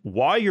know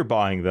why you're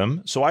buying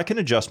them so I can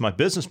adjust my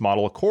business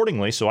model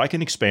accordingly so I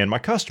can expand my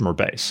customer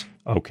base.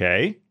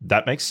 Okay,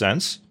 that makes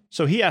sense.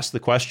 So he asked the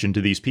question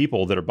to these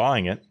people that are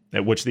buying it,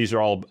 at which these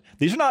are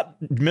not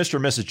Mr.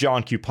 and Mrs.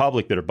 John Q.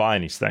 Public that are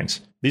buying these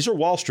things. These are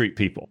Wall Street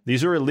people.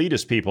 These are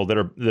elitist people that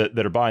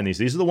are buying these.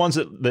 These are the ones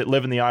that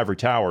live in the ivory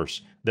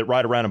towers, that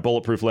ride around in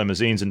bulletproof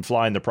limousines and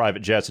fly in their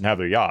private jets and have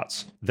their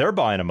yachts. They're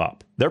buying them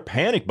up. They're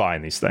panic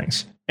buying these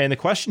things. And the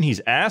question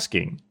he's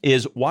asking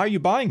is, why are you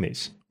buying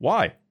these?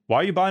 Why? Why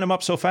are you buying them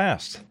up so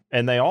fast?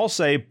 And they all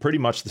say pretty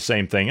much the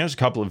same thing. There's a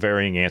couple of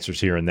varying answers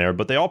here and there,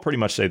 but they all pretty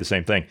much say the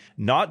same thing.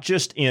 Not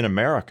just in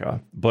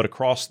America, but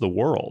across the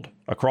world,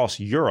 across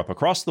Europe,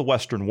 across the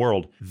Western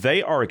world.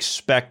 They are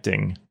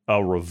expecting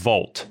a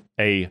revolt,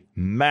 a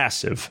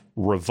massive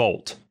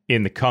revolt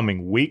in the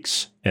coming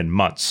weeks and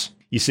months.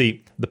 You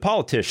see, the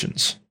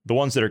politicians, the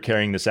ones that are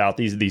carrying this out,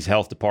 these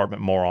health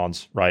department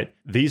morons, right?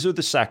 These are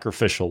the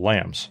sacrificial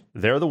lambs.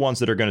 They're the ones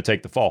that are going to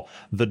take the fall.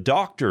 The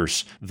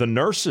doctors, the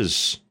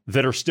nurses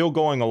that are still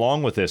going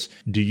along with this,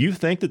 do you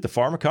think that the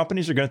pharma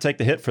companies are going to take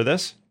the hit for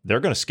this? They're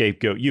going to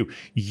scapegoat you.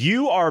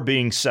 You are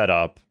being set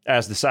up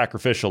as the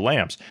sacrificial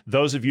lambs.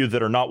 Those of you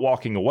that are not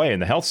walking away in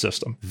the health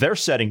system, they're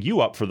setting you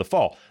up for the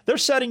fall. They're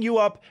setting you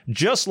up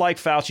just like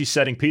Fauci's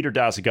setting Peter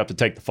Daszak up to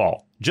take the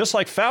fall. Just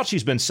like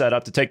Fauci's been set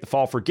up to take the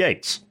fall for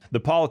Gates. The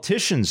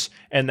politicians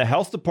and the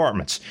health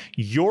departments,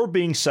 you're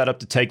being set up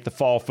to take the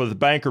fall for the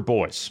banker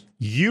boys.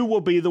 You will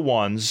be the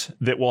ones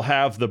that will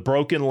have the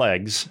broken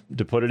legs,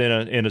 to put it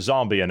in a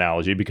zombie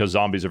analogy, because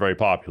zombies are very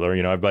popular.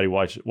 You know, everybody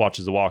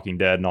watches The Walking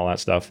Dead and all that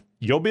stuff.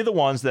 You'll be the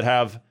ones that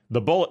have the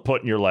bullet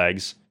put in your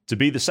legs to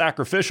be the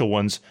sacrificial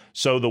ones,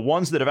 so the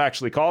ones that have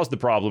actually caused the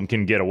problem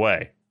can get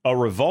away. A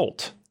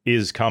revolt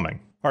is coming.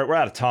 All right, we're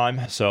out of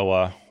time,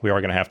 so we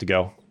are going to have to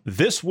go.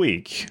 This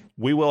week,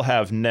 we will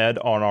have Ned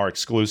on our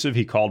exclusive.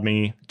 He called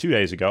me 2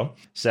 days ago,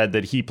 said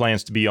that he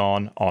plans to be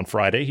on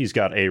Friday. He's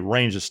got a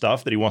range of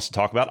stuff that he wants to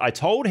talk about. I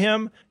told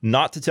him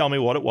not to tell me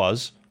what it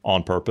was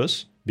on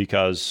purpose,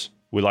 because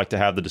we like to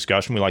have the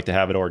discussion. We like to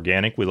have it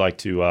organic. We like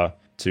to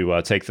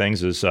take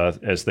things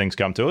as things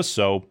come to us.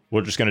 So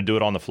we're just going to do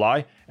it on the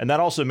fly, and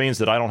that also means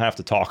that I don't have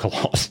to talk a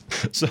lot.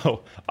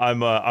 So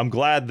I'm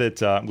glad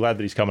that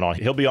he's coming on.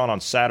 He'll be on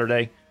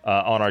Saturday.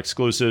 On our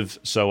exclusive.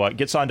 So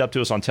get signed up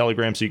to us on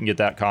Telegram so you can get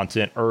that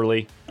content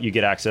early. You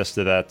get access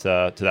to that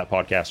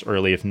podcast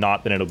early. If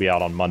not, then it'll be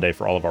out on Monday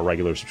for all of our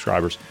regular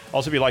subscribers.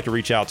 Also, if you'd like to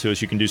reach out to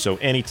us, you can do so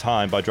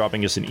anytime by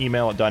dropping us an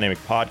email at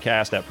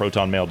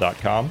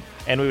dynamicpodcast@protonmail.com.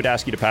 And we would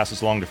ask you to pass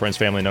us along to friends,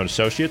 family, and known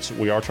associates.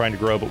 We are trying to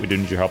grow, but we do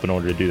need your help in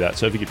order to do that.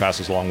 So if you could pass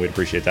us along, we'd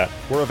appreciate that.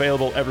 We're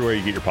available everywhere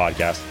you get your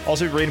podcast.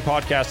 Also, if you're rating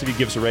podcasts, if you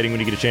give us a rating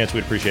when you get a chance,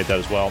 we'd appreciate that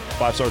as well.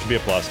 5 stars would be a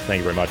plus. Thank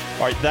you very much.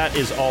 All right, that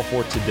is all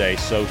for today.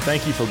 So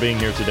thank you for being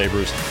here today,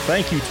 Bruce.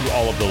 Thank you to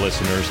all of the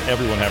listeners.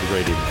 Everyone have a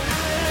great evening.